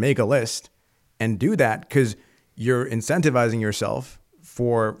morning, just make a list and do that, because you're incentivizing yourself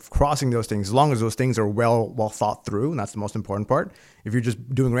for crossing those things, as long as those things are well thought through, and that's the most important part. If you're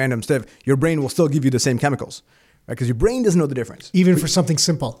just doing random stuff, your brain will still give you the same chemicals, right? Because your brain doesn't know the difference. Even for something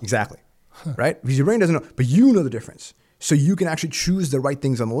simple. Exactly, right? Because your brain doesn't know, but you know the difference. So you can actually choose the right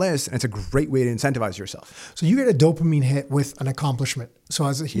things on the list, and it's a great way to incentivize yourself. So you get a dopamine hit with an accomplishment. So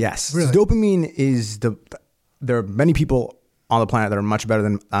yes, really? Dopamine is there are many people on the planet that are much better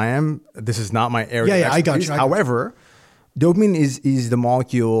than I am. This is not my area. Yeah, I got you. However, dopamine is the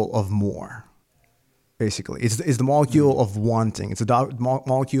molecule of more. Basically, it's the molecule of wanting. It's a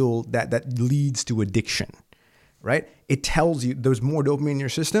molecule that leads to addiction, right? It tells you there's more dopamine in your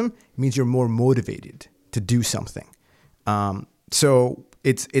system. It means you're more motivated to do something. So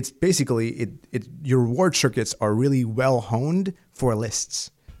it's basically your reward circuits are really well honed for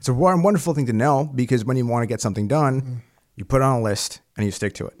lists. It's a wonderful thing to know, because when you want to get something done, you put it on a list and you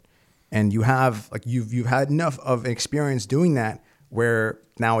stick to it. And you have you've had enough of experience doing that where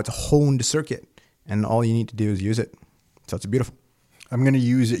now it's a honed circuit, and all you need to do is use it. So it's beautiful. I'm going to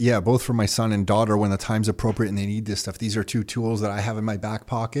use it, both for my son and daughter when the time's appropriate and they need this stuff. These are two tools that I have in my back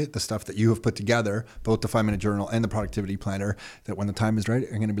pocket, the stuff that you have put together, both the 5-minute journal and the productivity planner, that when the time is right,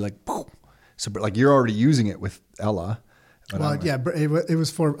 I'm going to be like, boom. So like you're already using it with Ella. Well, it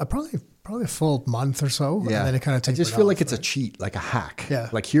was for probably a full month or so. Yeah. And then it kind of I just feel like it's a cheat, like a hack. Yeah.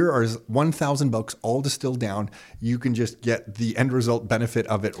 Like here are 1,000 books all distilled down. You can just get the end result benefit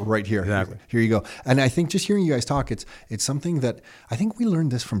of it right here. Exactly. Here you go. And I think just hearing you guys talk, it's something that I think we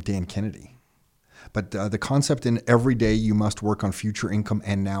learned this from Dan Kennedy. But the concept in every day you must work on future income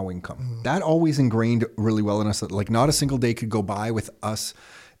and now income. That always ingrained really well in us, that like not a single day could go by with us.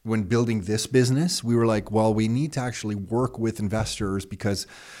 When building this business, we were like, well, we need to actually work with investors because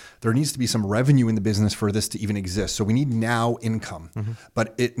there needs to be some revenue in the business for this to even exist. So we need now income.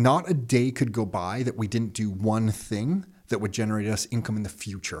 But not a day could go by that we didn't do one thing that would generate us income in the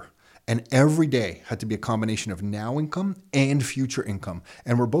future. And every day had to be a combination of now income and future income.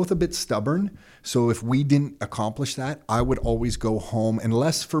 And we're both a bit stubborn. So if we didn't accomplish that, I would always go home, and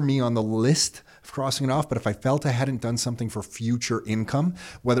less for me on the list of crossing it off. But if I felt I hadn't done something for future income,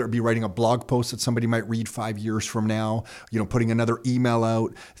 whether it be writing a blog post that somebody might read 5 years from now, putting another email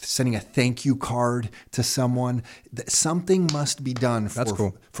out, sending a thank you card to someone, something must be done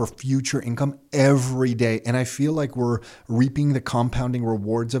for future income every day. And I feel like we're reaping the compounding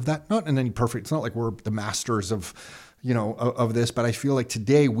rewards of that. Not in any perfect, it's not like we're the masters of this, but I feel like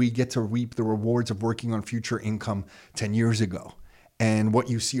today we get to reap the rewards of working on future income 10 years ago. And what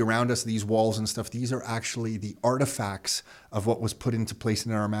you see around us, these walls and stuff, these are actually the artifacts of what was put into place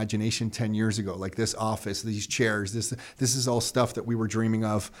in our imagination 10 years ago. Like this office, these chairs, this is all stuff that we were dreaming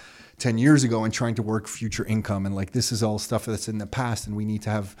of 10 years ago and trying to work future income. And like, this is all stuff that's in the past and we need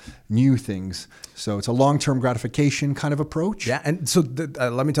to have new things. So it's a long-term gratification kind of approach. Yeah. And so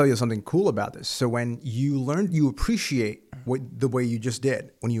let me tell you something cool about this. So when you appreciate the way you just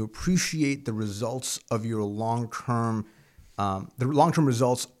did, when you appreciate the results of your long-term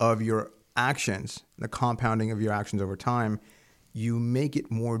results of your actions, the compounding of your actions over time, you make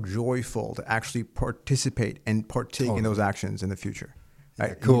it more joyful to actually participate and partake in those actions in the future. Right?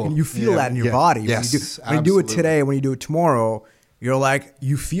 Yeah, cool. You feel that in your body. Yes, when you do it today, when you do it tomorrow, you're like,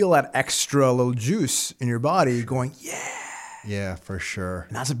 you feel that extra little juice in your body going, yeah. Yeah, for sure.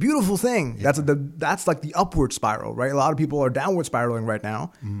 And that's a beautiful thing. Yeah. That's like the upward spiral, right? A lot of people are downward spiraling right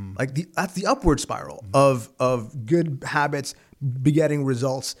now. That's the upward spiral of good habits begetting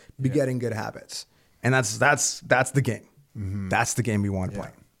results, begetting good habits. And that's the game. That's the game we want to play.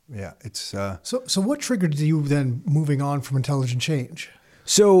 Yeah, it's So what triggered you then moving on from Intelligent Change?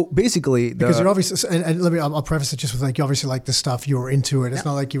 So basically, because you're obviously, and I'll preface it just with like, you obviously like this stuff, you were into it. It's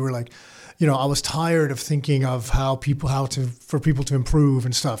not like you were like, I was tired of thinking of for people to improve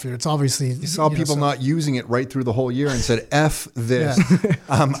and stuff. It's obviously You saw people not using it right through the whole year and said, F this.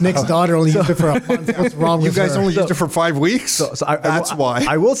 Yeah. Nick's daughter only used it for a month. What's wrong with you guys her? only used it for 5 weeks? That's why.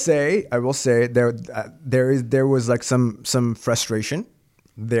 I will say there was like some frustration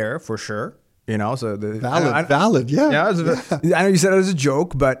there for sure. So valid, yeah. I know you said it as a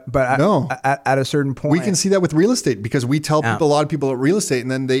joke, but no. At a certain point, we can see that with real estate because we tell people, a lot of people at real estate, and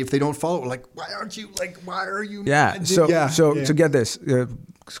then if they don't follow, we're like, why are you? Yeah. So get this,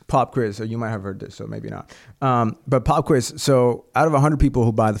 pop quiz. So you might have heard this, so maybe not. But pop quiz. So out of 100 people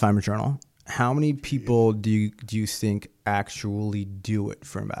who buy the 5 Minute Journal, how many people do you think actually do it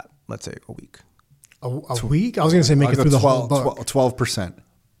for about, let's say, a week? A week? I was going to say make it through the whole book. 12%.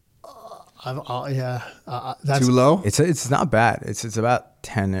 That's too low. It's not bad. It's about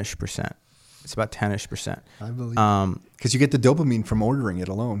 10-ish%. It's about 10-ish%. I believe because you get the dopamine from ordering it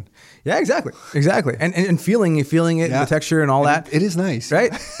alone. Yeah, exactly, and feeling it, the texture and all that. It is nice,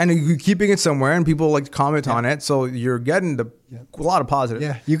 right? And you're keeping it somewhere, and people like comment on it, so you're getting a lot of positive.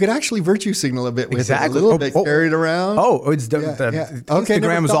 Yeah, you could actually virtue signal a bit with it, a little bit, carry it around.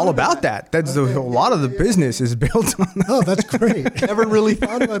 Instagram is all about that. That's a lot of the business is built on that. Oh, that's great. Never really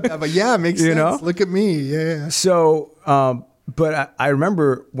thought about that, but yeah, it makes sense. Look at me, yeah. So, but I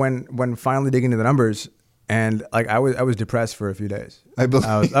remember when finally digging into the numbers. And like I was depressed for a few days. I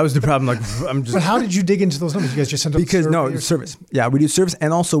was depressed. I'm just. But how did you dig into those numbers? You guys just sent up service. Yeah, we do service,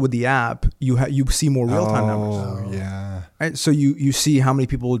 and also with the app, you see more real time numbers. Oh yeah. Right. So you see how many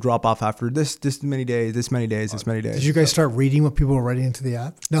people will drop off after this many days, this many days. Did you guys start reading what people were writing into the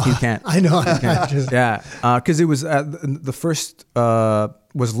app? No, you can't. I know. Yeah, because it was the first.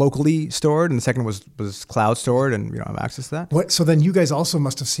 Was locally stored, and the second was cloud stored, and we don't have access to that. So then you guys also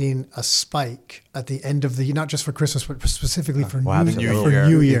must have seen a spike at the end of not just for Christmas, but specifically for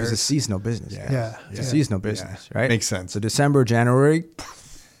New Year. It was a seasonal business. Yeah. It's a seasonal business, right? Makes sense. So December, January,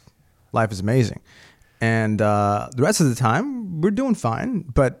 life is amazing. And the rest of the time, we're doing fine,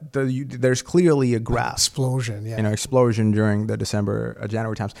 but there's clearly a graph. Explosion, yeah. Explosion during the December,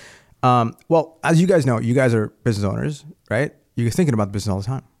 January times. Well, as you guys know, you guys are business owners, right? You're thinking about the business all the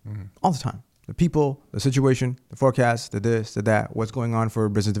time. Mm-hmm. All the time. The people, the situation, the forecast, the this, the that, what's going on for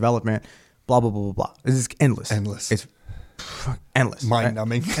business development, blah, blah, blah, blah, blah. It's endless. It's endless.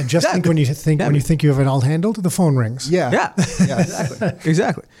 Mind-numbing. And just think when you think you have it all handled, the phone rings. Yeah.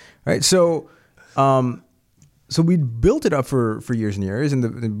 Exactly. Right. So we built it up for years and years,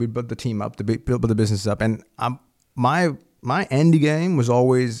 and we built the team up, built the business up. And my end game was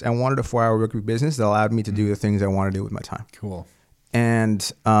always, I wanted a 4-hour work week business that allowed me to do the things I want to do with my time. Cool. And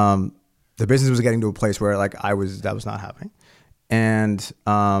the business was getting to a place where that was not happening. And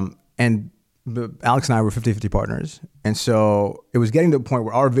Alex and I were 50-50 partners. And so it was getting to a point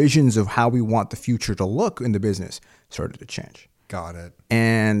where our visions of how we want the future to look in the business started to change. Got it.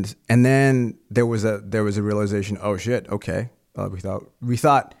 And then there was a realization, oh shit, okay. We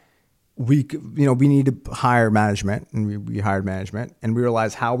thought we need to hire management, and we hired management, and we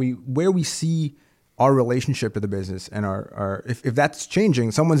realized where we see our relationship to the business, and if that's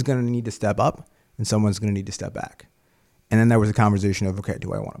changing, someone's going to need to step up and someone's going to need to step back. And then there was a conversation of, okay,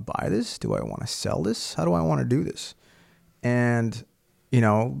 do I want to buy this? Do I want to sell this? How do I want to do this? And,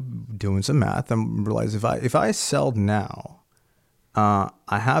 doing some math, I realized if I sell now, I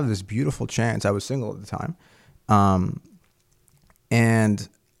have this beautiful chance. I was single at the time. And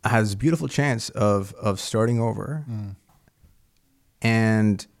I had this beautiful chance of starting over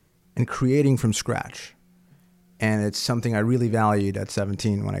and creating from scratch. And it's something I really valued at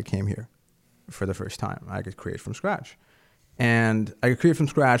 17 when I came here for the first time. I could create from scratch. And I could create from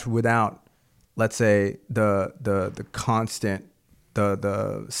scratch without, let's say, the constant,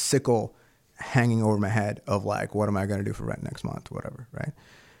 the sickle hanging over my head of what am I going to do for rent next month, whatever, right?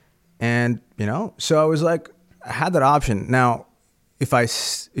 And, so I was I had that option. Now, if I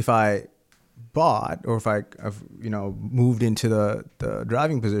bought, or if I moved into the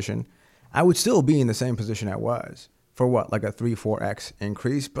driving position, I would still be in the same position I was for a 3-4x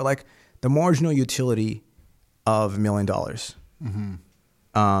increase. But the marginal utility of $1 million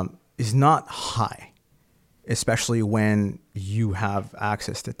is not high, especially when you have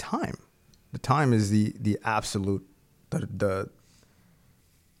access to time. The time is the absolute, the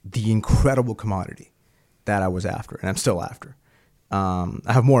incredible commodity that I was after, and I'm still after. I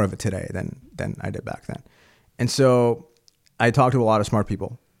have more of it today than I did back then. And so I talked to a lot of smart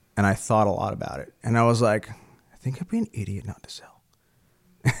people, and I thought a lot about it. And I was like, I think I'd be an idiot not to sell.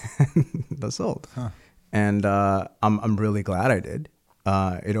 That's sold. Huh. And I'm really glad I did.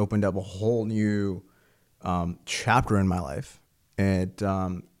 It opened up a whole new chapter in my life.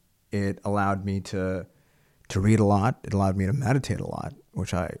 It allowed me to read a lot. It allowed me to meditate a lot,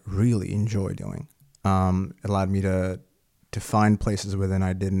 which I really enjoy doing. It allowed me to find places within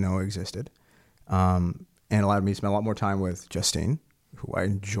I didn't know existed. And it allowed me to spend a lot more time with Justine, who I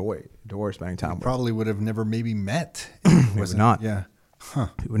adore spending time with. Probably would have never maybe met. We would not. Yeah. Huh.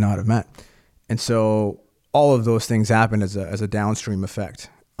 We would not have met. And so all of those things happen as a downstream effect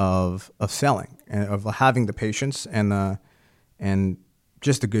of selling and of having the patience and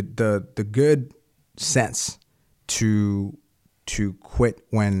just the good sense to quit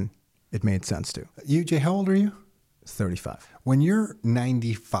when it made sense to. UJ, how old are you? 35. When you're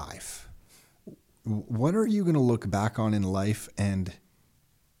 95, what are you going to look back on in life and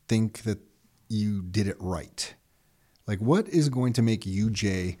think that you did it right? Like, what is going to make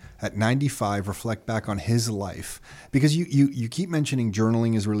UJ at 95 reflect back on his life? Because you keep mentioning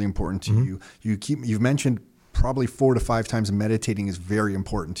journaling is really important to you. You've mentioned probably 4 to 5 times meditating is very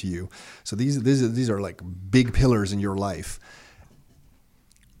important to you. So these are like big pillars in your life.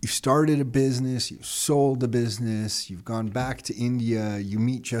 You started a business, you sold a business, you've gone back to India, you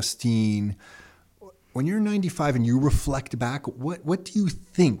meet Justine. When you're 95 and you reflect back, what do you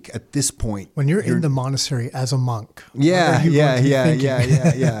think at this point? When you're in the monastery as a monk. Yeah.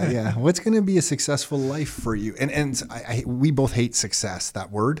 What's going to be a successful life for you? And we both hate success, that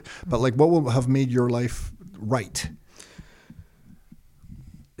word, but like what will have made your life right?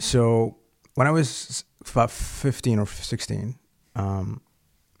 So when I was about 15 or 16,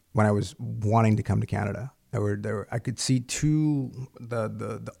 when I was wanting to come to Canada, I could see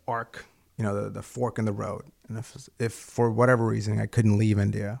the arc, the fork in the road. And if for whatever reason I couldn't leave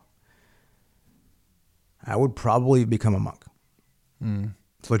India, I would probably become a monk.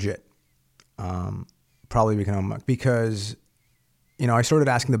 It's legit. Probably become a monk because, I started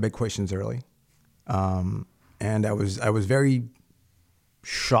asking the big questions early. And I was very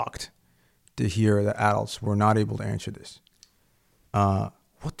shocked to hear that adults were not able to answer this.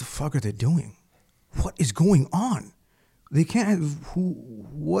 What the fuck are they doing? What is going on? They can't have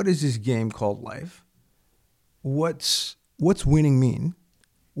what is this game called life? What's winning mean?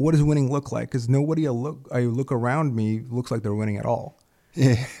 What does winning look like? Because nobody I look around me looks like they're winning at all.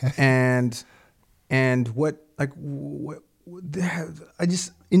 Yeah. And what I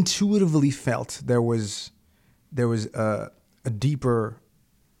just intuitively felt there was a deeper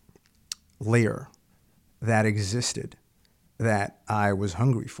layer that existed that I was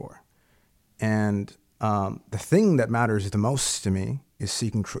hungry for. And the thing that matters the most to me is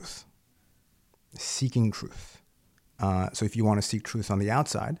seeking truth. Seeking truth. So if you want to seek truth on the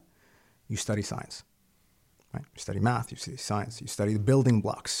outside, you study science. Right? You study math, you study science, you study the building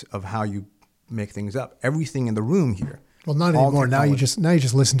blocks of how you make things up. Everything in the room here. Well, not anymore. Now you just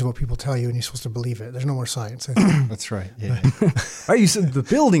listen to what people tell you and you're supposed to believe it. There's no more science. That's right. Yeah. Right. You said the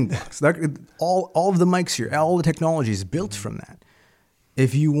building blocks. All of the mics here, all the technology is built from that.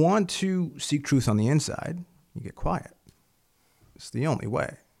 If you want to seek truth on the inside, you get quiet. It's the only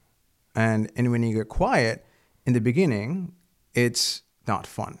way. And when you get quiet, in the beginning, it's not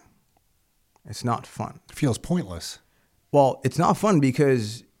fun. It's not fun. It feels pointless. Well, it's not fun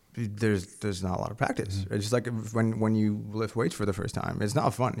because there's not a lot of practice. Mm-hmm. It's just like when you lift weights for the first time. It's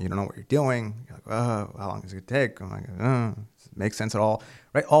not fun. You don't know what you're doing. You're like, oh, how long is it going to take? I'm like, does it make sense at all?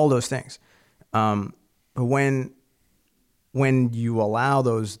 Right? All those things. But when you allow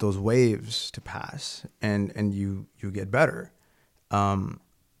those waves to pass and you get better,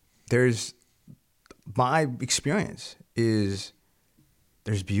 there's my experience is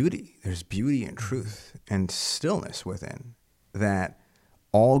there's beauty and truth and stillness within that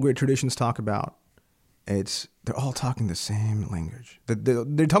all great traditions talk about. They're all talking the same language.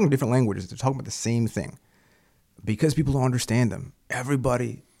 They're talking different languages. They're talking about the same thing. Because people don't understand them,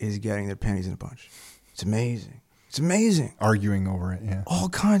 everybody is getting their panties in a bunch. It's amazing. It's amazing. Arguing over it, yeah. All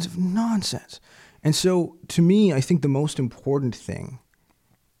kinds of nonsense. And so, to me, I think the most important thing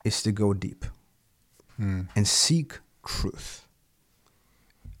is to go deep and seek truth.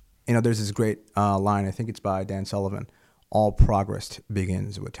 There's this great line, I think it's by Dan Sullivan, all progress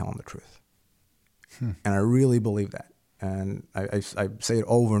begins with telling the truth. And I really believe that. And I say it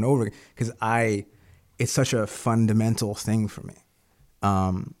over and over again because it's such a fundamental thing for me.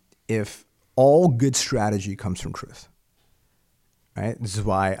 If all good strategy comes from truth, right? This is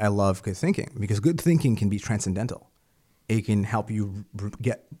why I love good thinking, because good thinking can be transcendental. It can help you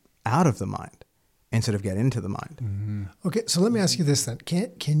get out of the mind instead of get into the mind. Mm-hmm. Okay, so let me ask you this then.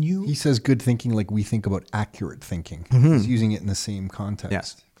 Can you... He says good thinking like we think about accurate thinking. Mm-hmm. He's using it in the same context.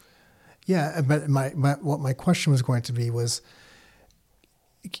 Yes. Yeah, but what my question was going to be was,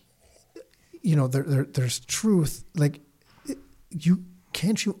 there's truth. Like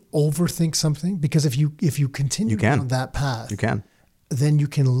can't you overthink something? Because if you continue down that path, then you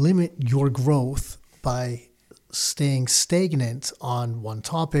can limit your growth by staying stagnant on one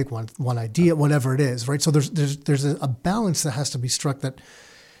topic, one idea, whatever it is, right? So there's a balance that has to be struck that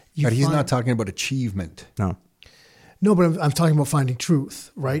but he's not talking about achievement. No, but I'm talking about finding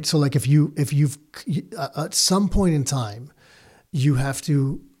truth, right? So like if you've at some point in time, you have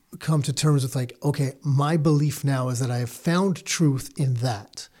to come to terms with like, okay, my belief now is that I have found truth in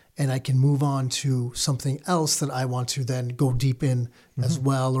that, and I can move on to something else that I want to then go deep in as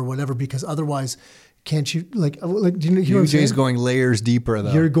well, or whatever. Because otherwise, can't you like do you know what I'm saying? going layers deeper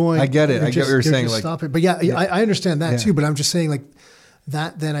though. You're going. I get it. I get what you're saying. Like, stop it. But I understand that too. But I'm just saying like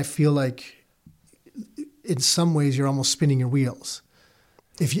that. Then I feel like in some ways you're almost spinning your wheels.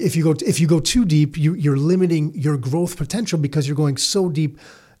 If you go too deep, you're limiting your growth potential because you're going so deep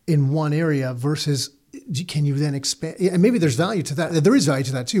in one area versus can you then expand? And maybe there's value to that. There is value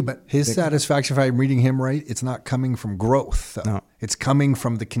to that too. But his satisfaction, if I'm reading him right, it's not coming from growth. No. It's coming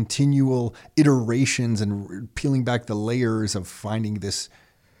from the continual iterations and peeling back the layers of finding this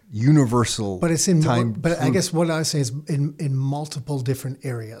universal. But it's in time. But I guess what I say is in multiple different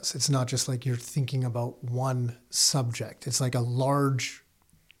areas. It's not just like you're thinking about one subject. It's like a large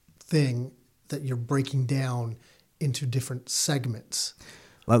thing that you're breaking down into different segments.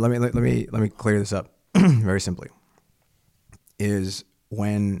 Let me clear this up very simply. Is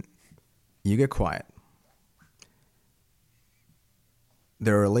when you get quiet,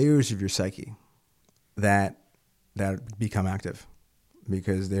 there are layers of your psyche that become active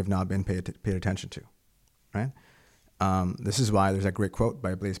because they have not been paid attention to, right? This is why there's that great quote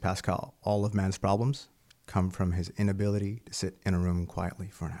by Blaise Pascal: "All of man's problems come from his inability to sit in a room quietly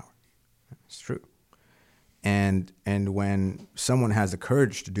for an hour." It's true. And when someone has the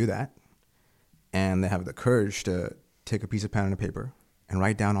courage to do that, and they have the courage to take a piece of pen and a paper and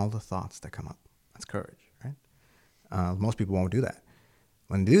write down all the thoughts that come up, that's courage, right? Most people won't do that.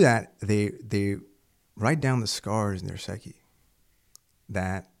 When they do that, they write down the scars in their psyche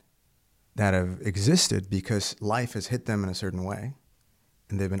that have existed because life has hit them in a certain way,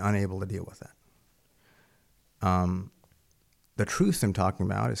 and they've been unable to deal with that. The truth I'm talking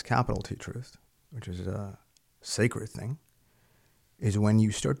about is capital T truth, which is a sacred thing, is when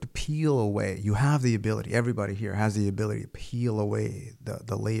you start to peel away. You have the ability, everybody here has the ability to peel away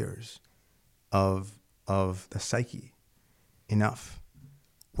the layers of the psyche enough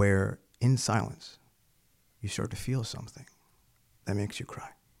where in silence you start to feel something that makes you cry.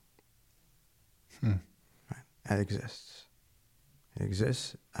 Right? That exists. It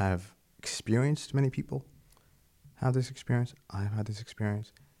exists. I've experienced many people have this experience. I've had this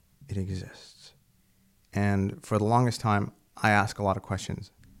experience. It exists. And for the longest time, I ask a lot of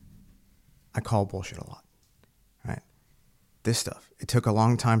questions. I call bullshit a lot, right? This stuff, it took a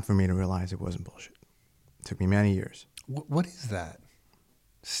long time for me to realize it wasn't bullshit. It took me many years. What is that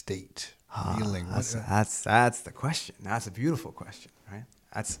state? Feeling? That's the question. That's a beautiful question, right?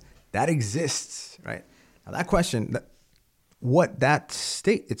 That exists, right? Now that question, that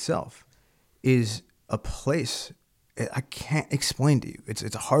state itself is a place I can't explain to you.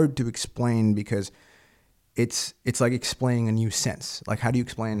 It's hard to explain because it's like explaining a new sense. Like, how do you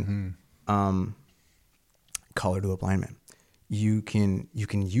explain color to a blind man? You can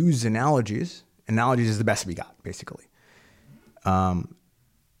use analogies. Analogies is the best we got, basically.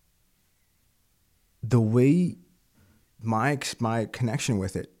 The way my connection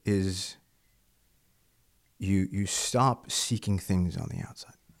with it is, you stop seeking things on the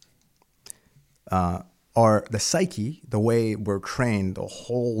outside. Or the psyche, the way we're trained the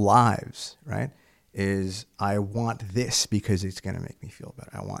whole lives, right, is I want this because it's going to make me feel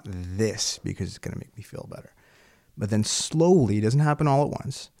better. I want this because it's going to make me feel better. But then slowly, it doesn't happen all at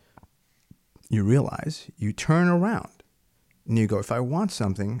once, you realize, you turn around and you go, if I want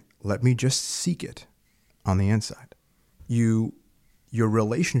something, let me just seek it on the inside. Your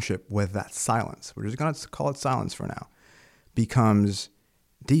relationship with that silence, we're just going to call it silence for now, becomes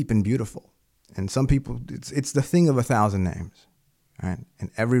deep and beautiful. And some people, it's the thing of 1,000 names, right?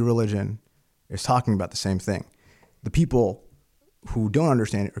 And every religion is talking about the same thing. The people who don't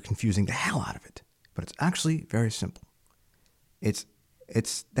understand it are confusing the hell out of it. But it's actually very simple. It's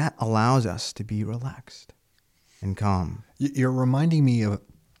that allows us to be relaxed and calm. You're reminding me of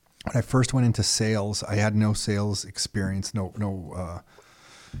when I first went into sales. I had no sales experience, no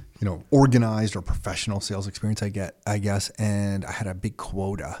organized or professional sales experience, I guess. And I had a big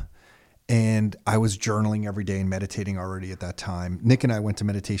quota. And I was journaling every day and meditating already at that time. Nick and I went to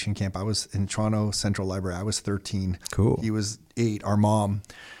meditation camp. I was in Toronto Central Library. I was 13. Cool. He was 8. Our mom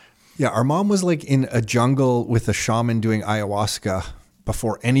was like in a jungle with a shaman doing ayahuasca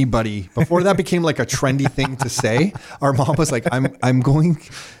before that became like a trendy thing to say. Our mom was like, I'm going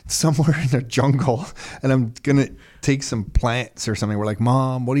somewhere in the jungle and I'm going to take some plants or something. We're like,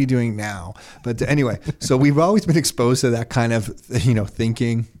 Mom, what are you doing now? But anyway, so we've always been exposed to that kind of,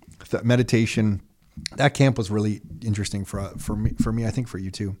 thinking, meditation. That camp was really interesting for me. I think for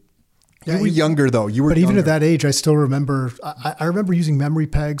you too. Yeah, you were younger though. But even at that age, I still remember. I remember using memory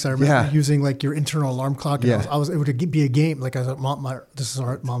pegs. I remember using like your internal alarm clock. And it would be a game. Like I thought, this is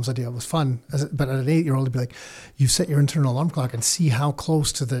our mom's idea. It was fun. But at an 8-year-old, it'd be like, you set your internal alarm clock and see how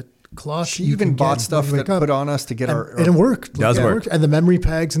close to the clock. She even bought stuff that put on us to get and it worked. It does work. And the memory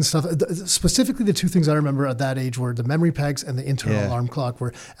pegs and stuff. Specifically, the two things I remember at that age were the memory pegs and the internal alarm clock.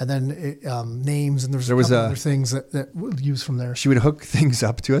 And then names, and there was other things that we'll use from there. She would hook things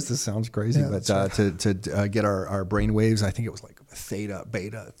up to us. This sounds crazy, but to get our brain waves, I think it was like theta,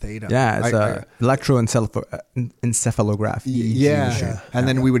 beta, theta. Yeah, it's electroencephalograph. And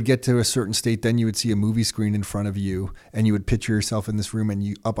then we would get to a certain state. Then you would see a movie screen in front of you, and you would picture yourself in this room, and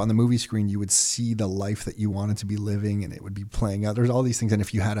you up on the movie screen, you would see the life that you wanted to be living, and it would be playing out. There's all these things, and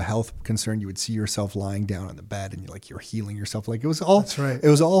if you had a health concern, you would see yourself lying down on the bed, and you're healing yourself. Like it was all. That's right. It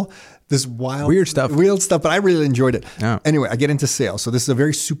was all this weird stuff. But I really enjoyed it. Yeah. Anyway, I get into sales. So this is a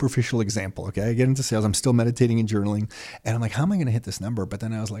very superficial example. Okay, I get into sales. I'm still meditating and journaling, and I'm like, how am I going to hit this number? But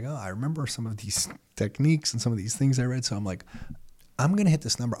then I was like, I remember some of these techniques and some of these things I read. So I'm like, I'm going to hit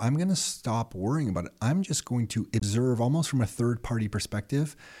this number. I'm going to stop worrying about it. I'm just going to observe almost from a third party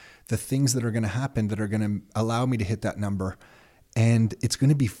perspective the things that are going to happen that are going to allow me to hit that number. And it's going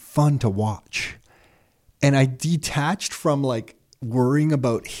to be fun to watch. And I detached from like worrying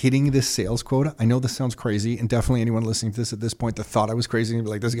about hitting this sales quota. I know this sounds crazy, and definitely anyone listening to this at this point that thought I was crazy and be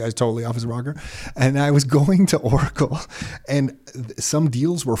like, this guy's totally off his rocker. And I was going to Oracle, and some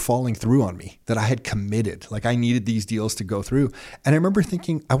deals were falling through on me that I had committed. Like I needed these deals to go through. And I remember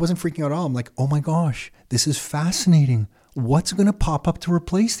thinking, I wasn't freaking out at all. I'm like, oh my gosh, this is fascinating. What's going to pop up to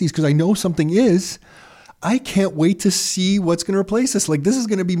replace these? Because I know something is. I can't wait to see what's going to replace this. Like, this is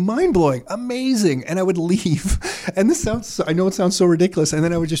going to be mind-blowing, amazing. And I would leave. And I know it sounds so ridiculous. And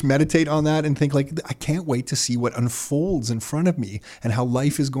then I would just meditate on that and think like, I can't wait to see what unfolds in front of me and how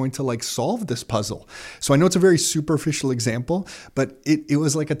life is going to like solve this puzzle. So I know it's a very superficial example, but it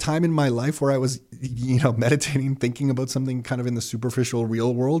was like a time in my life where I was, meditating, thinking about something kind of in the superficial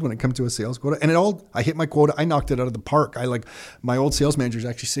real world when it comes to a sales quota. And I hit my quota. I knocked it out of the park. My old sales manager is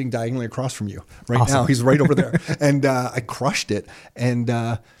actually sitting diagonally across from you right now. He's right over there. And I crushed it. And,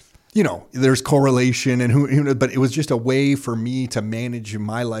 there's correlation and who, but it was just a way for me to manage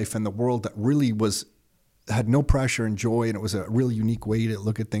my life and the world that really had no pressure and joy. And it was a really unique way to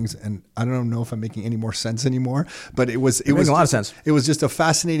look at things. And I don't know if I'm making any more sense anymore, but it was a lot of sense. It was just a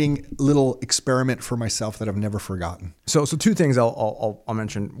fascinating little experiment for myself that I've never forgotten. So two things I'll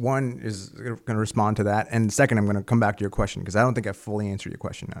mention. One is going to respond to that. And second, I'm going to come back to your question because I don't think I fully answered your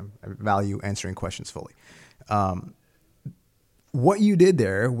question. I value answering questions fully. What you did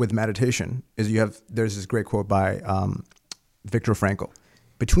there with meditation is there's this great quote by Viktor Frankl.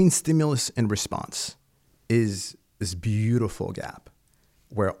 Between stimulus and response is this beautiful gap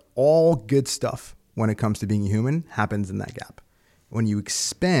where all good stuff when it comes to being human happens in that gap. When you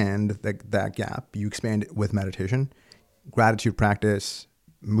expand that gap, you expand it with meditation, gratitude practice,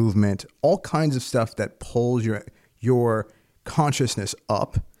 movement, all kinds of stuff that pulls your consciousness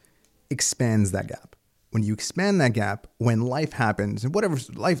up, expands that gap. When you expand that gap, when life happens, and whatever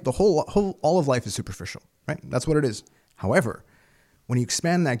life, all of life is superficial, right? That's what it is. However, when you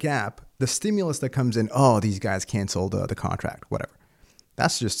expand that gap, the stimulus that comes in, these guys canceled the contract, whatever.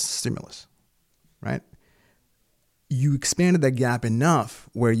 That's just stimulus, right? You expanded that gap enough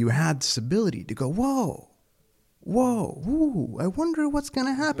where you had this ability to go, whoa, ooh, I wonder what's going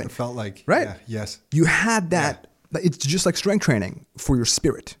to happen. It felt like, right? Yeah, yes. You had that. Yeah. It's just like strength training for your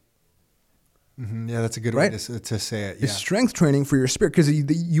spirit. Mm-hmm. Yeah, that's a good way to say it. Yeah. It's strength training for your spirit because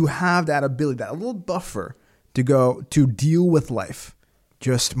you have that ability, that little buffer to deal with life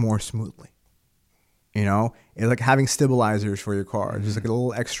just more smoothly. It's like having stabilizers for your car, just like a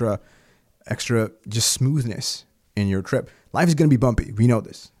little extra just smoothness in your trip. Life is going to be bumpy. We know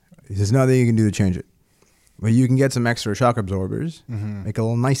this. There's nothing you can do to change it. But you can get some extra shock absorbers, make it a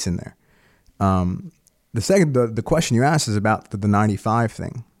little nice in there. The question you asked is about the 95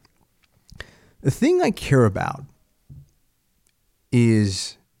 thing. The thing I care about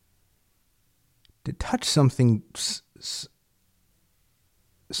is to touch something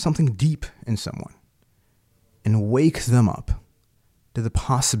deep in someone and wake them up to the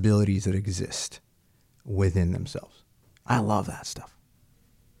possibilities that exist within themselves. I love that stuff.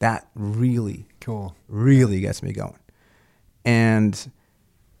 That really gets me going. and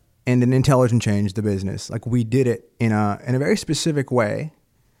an intelligent change, the business. Like we did it in a very specific way.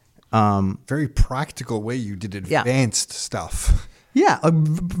 Very practical way you did advanced stuff. Yeah,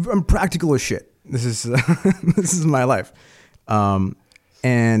 I'm practical as shit. This is this is my life, and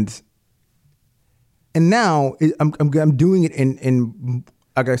now I'm doing it in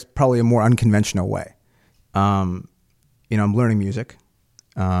I guess probably a more unconventional way. I'm learning music.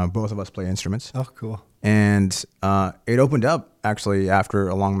 Both of us play instruments. Oh, cool. And it opened up actually after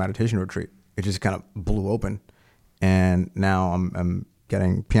a long meditation retreat. It just kind of blew open, and now I'm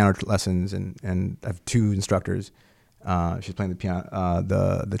getting piano lessons, and I have 2 instructors. She's playing the piano,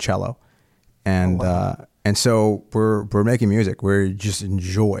 the cello, and and so we're making music. We just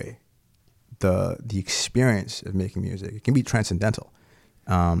enjoy the experience of making music. It can be transcendental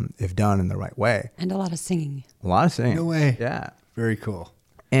if done in the right way. And a lot of singing. A lot of singing. No way. Yeah. Very cool.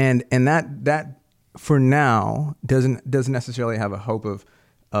 And that for now doesn't necessarily have a hope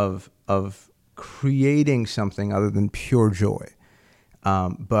of creating something other than pure joy.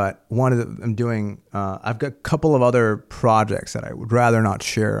 But I'm doing. I've got a couple of other projects that I would rather not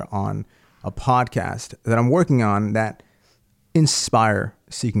share on a podcast that I'm working on that inspire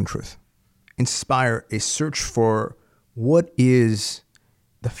seeking truth, inspire a search for what is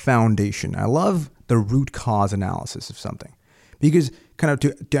the foundation. I love the root cause analysis of something, because kind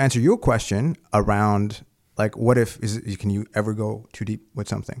of to answer your question around like what if can you ever go too deep with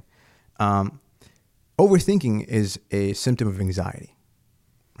something? Overthinking is a symptom of anxiety.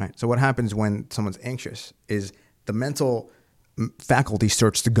 Right. So what happens when someone's anxious is the mental faculty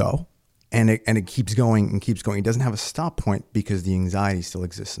starts to go, and it keeps going and keeps going. It doesn't have a stop point because the anxiety still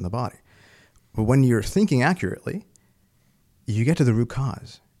exists in the body. But when you're thinking accurately, you get to the root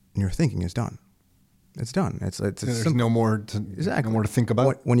cause, and your thinking is done. It's done. There's no more to think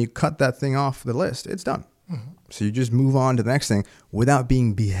about. When you cut that thing off the list, it's done. Mm-hmm. So you just move on to the next thing without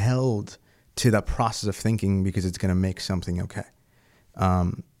being beheld to the process of thinking because it's going to make something okay.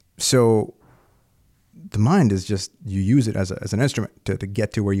 So the mind is just, you use it as an instrument to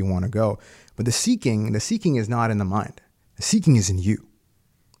get to where you want to go. But the seeking is not in the mind. The seeking is in you,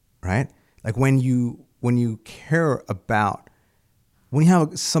 right? Like when you care about, when you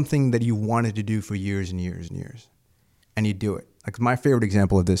have something that you wanted to do for years and years and years, and you do it. Like my favorite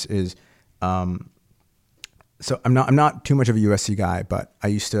example of this is, so I'm not too much of a USC guy, but I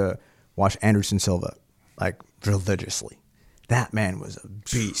used to watch Anderson Silva like religiously. That man was a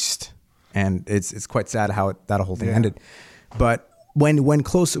beast, and it's quite sad how that whole thing ended. But when he was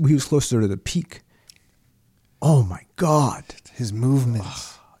closer to the peak. Oh my God, his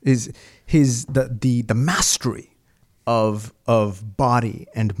movements, the mastery of body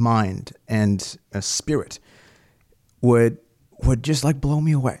and mind and spirit would just like blow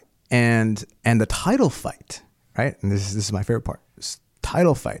me away. And the title fight, right? And this is my favorite part. This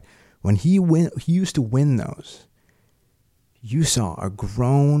title fight, when he used to win those. You saw a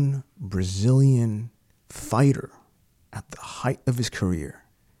grown Brazilian fighter at the height of his career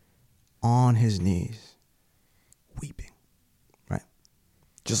on his knees, weeping, right?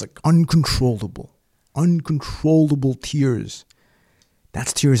 Just like uncontrollable tears.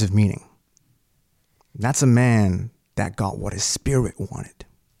 That's tears of meaning. That's a man that got what his spirit wanted.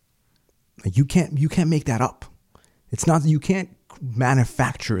 Like you can't make that up. It's not, you can't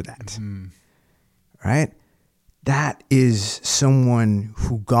manufacture that, right? That is someone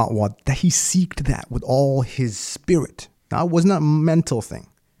who got that he seeked that with all his spirit. Now, it was not a mental thing.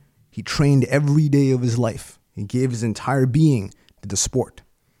 He trained every day of his life. He gave his entire being to the sport.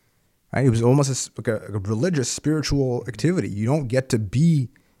 Right? It was almost like a religious, spiritual activity. You don't get to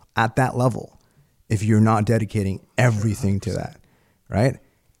be at that level if you're not dedicating everything to that, right?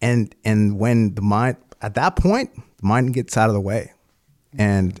 And when the mind, at that point, the mind gets out of the way.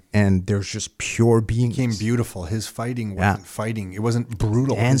 And there's just pure being. It became beautiful. His fighting wasn't fighting. It wasn't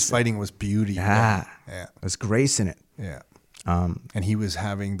brutal. His fighting was beauty. Yeah. There's grace in it. Yeah. And he was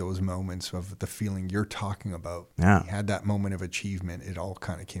having those moments of the feeling you're talking about. Yeah. He had that moment of achievement. It all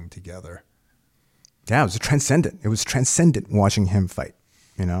kind of came together. Yeah, it was transcendent. It was transcendent watching him fight.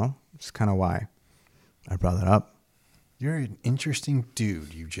 It's kind of why I brought that up. You're an interesting dude,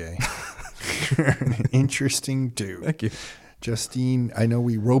 UJ. You're an interesting dude. Thank you. Justine, I know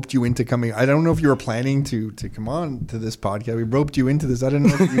we roped you into coming. I don't know if you were planning to come on to this podcast. We roped you into this. I don't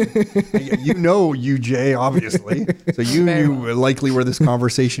know if you know UJ, obviously. So you knew likely where this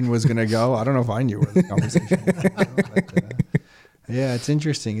conversation was going to go. I don't know if I knew where the conversation was going to go. But, yeah, it's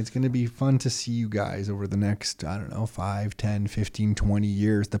interesting. It's going to be fun to see you guys over the next, 5, 10, 15, 20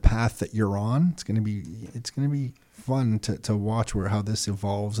 years. The path that you're on, it's going to be fun to watch how this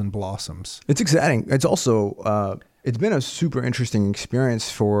evolves and blossoms. It's exciting. It's also It's been a super interesting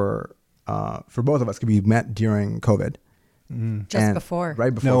experience for both of us because we met during COVID. Just before.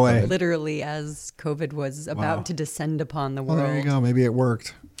 Right before. No way. Literally as COVID was about to descend upon the world. Well, there you go. Maybe it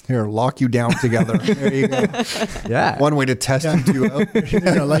worked. Here, lock you down together. There you go. Yeah. One way to test you two out. You're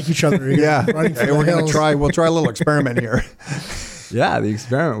gonna like each other. You're Yeah. running for Hey, the we're gonna hills. try. We'll try a little experiment here. Yeah, the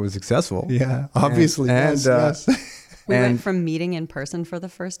experiment was successful. Yeah, obviously. And, yes. We And- went from meeting in person for the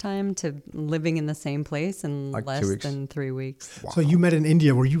first time to living in the same place in Like 2 less weeks. than 3 weeks. So you met in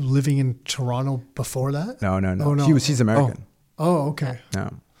India. Were you living in Toronto before that? No. Oh, no. He's American. Oh, okay. No.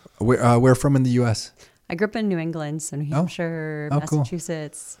 We're from in the U.S. I grew up in New England, so New Hampshire, Oh, cool.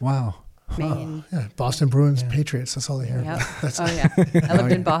 Massachusetts, Wow. Maine. Yeah, Boston Bruins, Patriots. That's all they hear. Yep. Oh yeah, I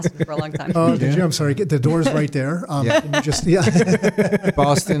lived in Boston for a long time. Oh, did you? I'm sorry. The door's right there. Can you just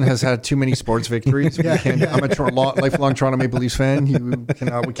Boston has had too many sports victories. We can't, I'm a lifelong Toronto Maple Leafs fan.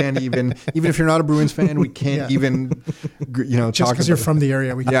 We can't even if you're not a Bruins fan, we can't even, just talk because you're about from the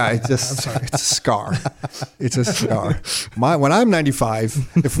area. We Yeah, it's just, I'm sorry. it's a scar. It's a scar. When I'm 95,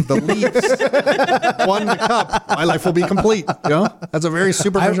 if the Leafs won the cup, my life will be complete. That's a very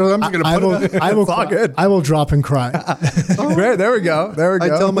superficial. I'm just going to put it. I will. all good. I will drop and cry. There we go. I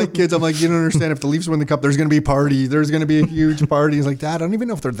tell my kids, I'm like, you don't understand. If the Leafs win the cup, there's going to be a party. There's going to be a huge party. He's like, Dad, I don't even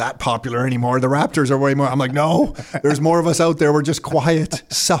know if they're that popular anymore. The Raptors are way more. I'm like, no, there's more of us out there. We're just quiet,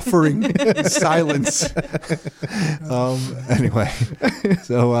 suffering in silence. Anyway,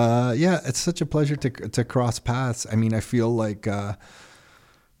 so it's such a pleasure to cross paths. I mean, I feel like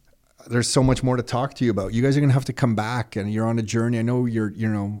there's so much more to talk to you about. You guys are going to have to come back, and you're on a journey. I know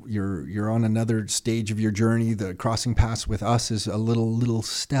you're on another stage of your journey. The crossing paths with us is a little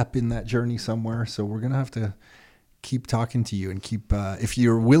step in that journey somewhere. So we're going to have to keep talking to you and keep, if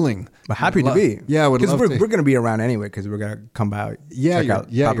you're willing. But happy to be. Yeah, we're going to be around anyway because we're going to come by.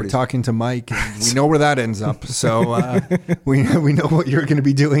 You're talking to Mike. And we know where that ends up. So we know what you're going to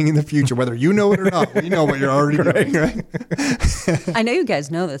be doing in the future, whether you know it or not. We know what you're already doing, right? I know you guys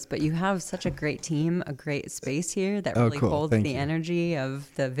know this, but you have such a great team, a great space here that really cool. holds Thank the you. energy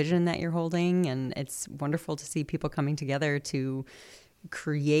of the vision that you're holding. And it's wonderful to see people coming together to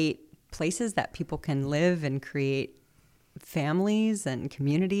create places that people can live and create families and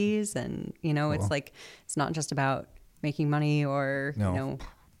communities. And, cool. It's like, it's not just about making money or,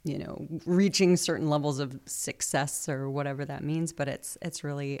 reaching certain levels of success or whatever that means, but it's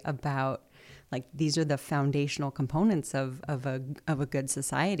really about, like, these are the foundational components of a good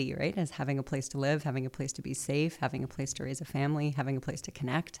society, right? As having a place to live, having a place to be safe, having a place to raise a family, having a place to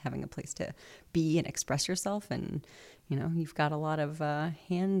connect, having a place to be and express yourself. And, you've got a lot of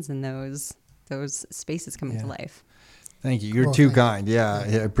hands in those spaces coming to life. Thank you. You're too kind. Yeah, I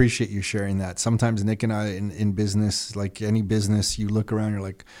appreciate you sharing that. Sometimes Nick and I in business, like any business, you look around, you're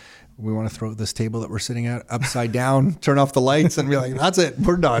like, we want to throw this table that we're sitting at upside down, turn off the lights, and be like, that's it,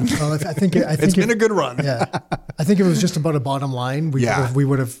 we're done. Well, I think it's been a good run. Yeah, I think if it was just about a bottom line, we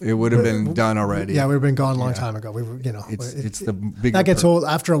would have. It would have been done already. Yeah, we would have been gone a long time ago. We were, it's the big that gets old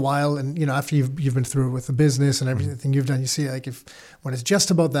after a while, and after you've been through it with the business and everything you've done, you see, like, when it's just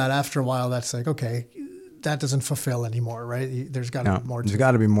about that, after a while, that's like, okay, that doesn't fulfill anymore, right? There's got to be more to it. There's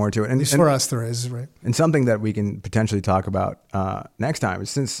got to be more to it. At least for us, there is, right? And something that we can potentially talk about next time is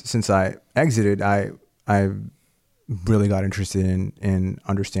since I exited, I really got interested in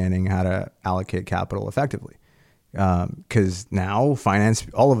understanding how to allocate capital effectively. Because now finance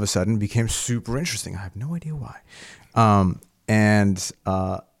all of a sudden became super interesting. I have no idea why. And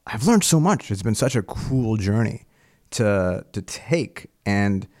I've learned so much. It's been such a cool journey to take.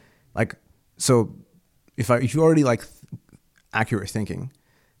 And like, so if you already like accurate thinking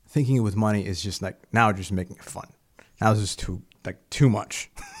it with money is just like, now just making it fun. Now it's just too much.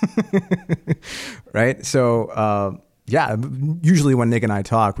 Right? So, usually when Nick and I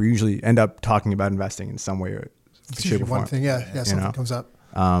talk, we usually end up talking about investing in some way or shape or form. One thing, something comes up.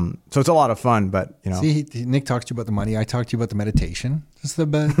 So it's a lot of fun, but See, Nick talks to you about the money. I talk to you about the meditation. It's the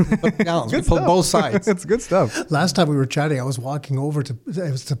balance. We pull both sides. It's good stuff. Last time we were chatting, I was walking over to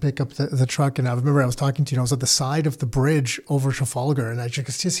pick up the truck, and I remember I was talking to you. I was at the side of the bridge over Trafalgar, and I could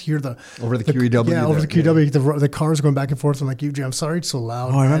just hear over the QEW. Yeah, over the QEW, the cars going back and forth. I'm like, UJ, I'm sorry it's so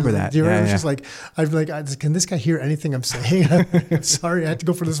loud. Oh, I remember that. Do you remember? It's just like, can this guy hear anything I'm saying? I'm sorry, I had to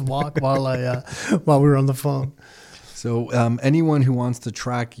go for this walk while we were on the phone. So anyone who wants to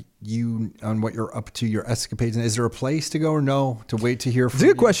track you on what you're up to, your escapades, is there a place to go or no, to wait to hear from you?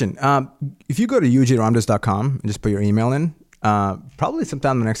 It's a good question. If you go to ujramdas.com and just put your email in, probably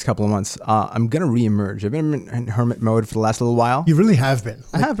sometime in the next couple of months, I'm going to reemerge. I've been in hermit mode for the last little while. You really have been.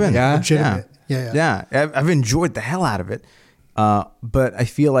 I have been. Legitimate. Yeah. I've enjoyed the hell out of it. But I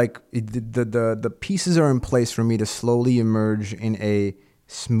feel like the pieces are in place for me to slowly emerge in a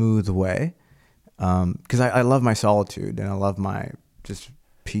smooth way. Because I love my solitude and I love my just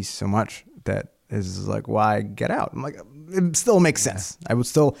peace so much that is like why get out. I'm like, it still makes sense.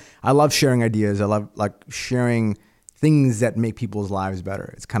 I love sharing ideas. I love like sharing things that make people's lives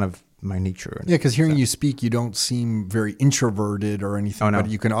better. It's kind of my nature. Yeah, because hearing you speak, you don't seem very introverted or anything. Oh,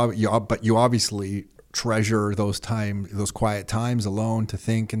 no. But you obviously treasure those quiet times alone to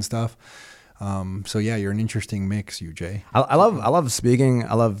think and stuff. So yeah, you're an interesting mix, UJ. I love speaking.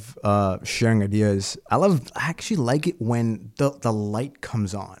 I love sharing ideas. I actually like it when the light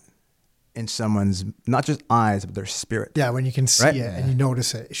comes on in someone's not just eyes but their spirit. Yeah, when you can see it and you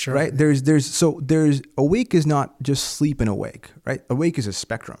notice it. Sure. Right. There's awake is not just sleep and awake. Right. Awake is a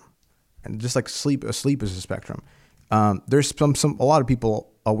spectrum, and just like asleep is a spectrum. There's a lot of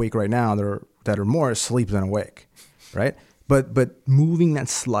people awake right now that are more asleep than awake. Right. But moving that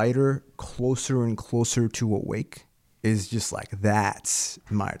slider closer and closer to awake is just like, that's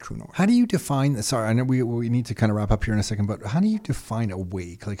my true north. How do you define, sorry, I know we need to kind of wrap up here in a second, but how do you define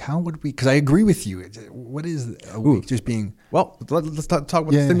awake? Like how would we, because I agree with you. What is awake? Just being... Well, let's talk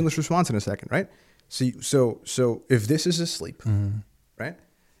about the stimulus response in a second, right? So if this is asleep, right?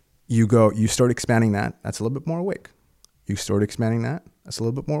 You start expanding that, that's a little bit more awake. You start expanding that, that's a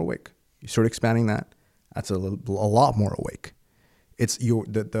little bit more awake. You start expanding that, that's a lot more awake. It's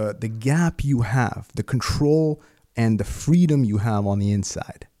the gap you have, the control and the freedom you have on the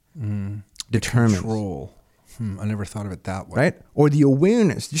inside determines. Control. I never thought of it that way. Right? Or the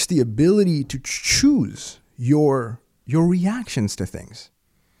awareness, just the ability to choose your reactions to things.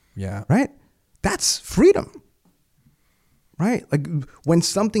 Yeah. Right? That's freedom. Right? Like when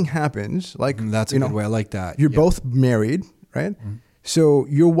something happens, like that's a good way. I like that. You're both married, right? So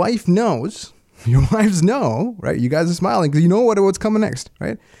your wife knows. Your wives know, right? You guys are smiling because you know what's coming next,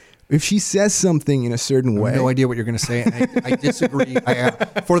 right? If she says something in a certain way. I have no idea what you're going to say. And I disagree.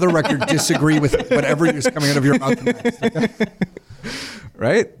 For the record, disagree with whatever is coming out of your mouth next.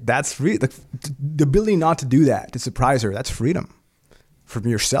 Right? That's free. The ability not to do that, to surprise her, that's freedom from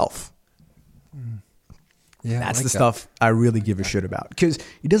yourself. Yeah, that's the stuff I really give a shit about. Because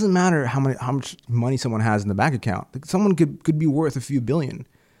it doesn't matter how much money someone has in the bank account. Someone could be worth a few billion.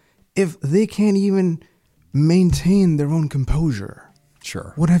 If they can't even maintain their own composure,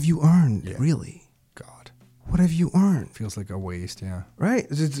 sure. What have you earned, really? God. What have you earned? Feels like a waste, yeah. Right?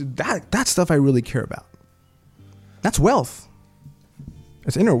 That stuff I really care about. That's wealth.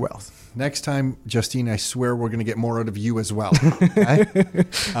 It's inner wealth. Next time, Justine, I swear we're going to get more out of you as well. Okay?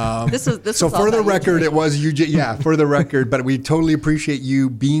 This for the record, it was you. Yeah, for the record, but we totally appreciate you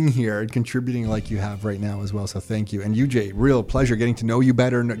being here and contributing like you have right now as well. So thank you. And UJ, real pleasure getting to know you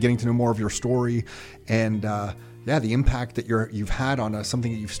better, getting to know more of your story, and the impact that you've had on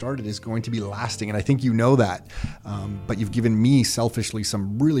something that you've started is going to be lasting. And I think you know that. But you've given me selfishly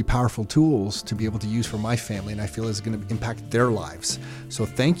some really powerful tools to be able to use for my family. And I feel it's going to impact their lives. So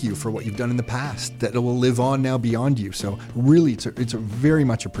thank you for what you've done in the past that will live on now beyond you. So really, it's very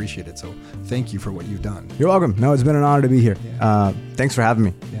much appreciated. So thank you for what you've done. You're welcome. No, it's been an honor to be here. Yeah. Thanks for having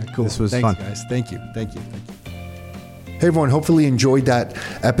me. Yeah, cool. This was Thanks, fun. Guys. Thank you. Hey everyone, hopefully you enjoyed that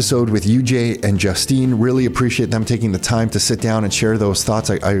episode with UJ and Justine. Really appreciate them taking the time to sit down and share those thoughts.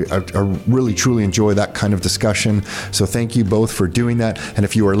 I really, truly enjoy that kind of discussion. So thank you both for doing that. And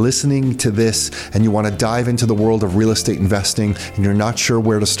if you are listening to this and you want to dive into the world of real estate investing and you're not sure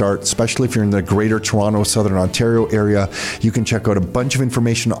where to start, especially if you're in the Greater Toronto, Southern Ontario area, you can check out a bunch of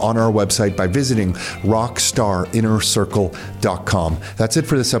information on our website by visiting rockstarinnercircle.com. That's it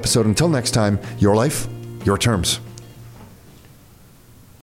for this episode. Until next time, your life, your terms.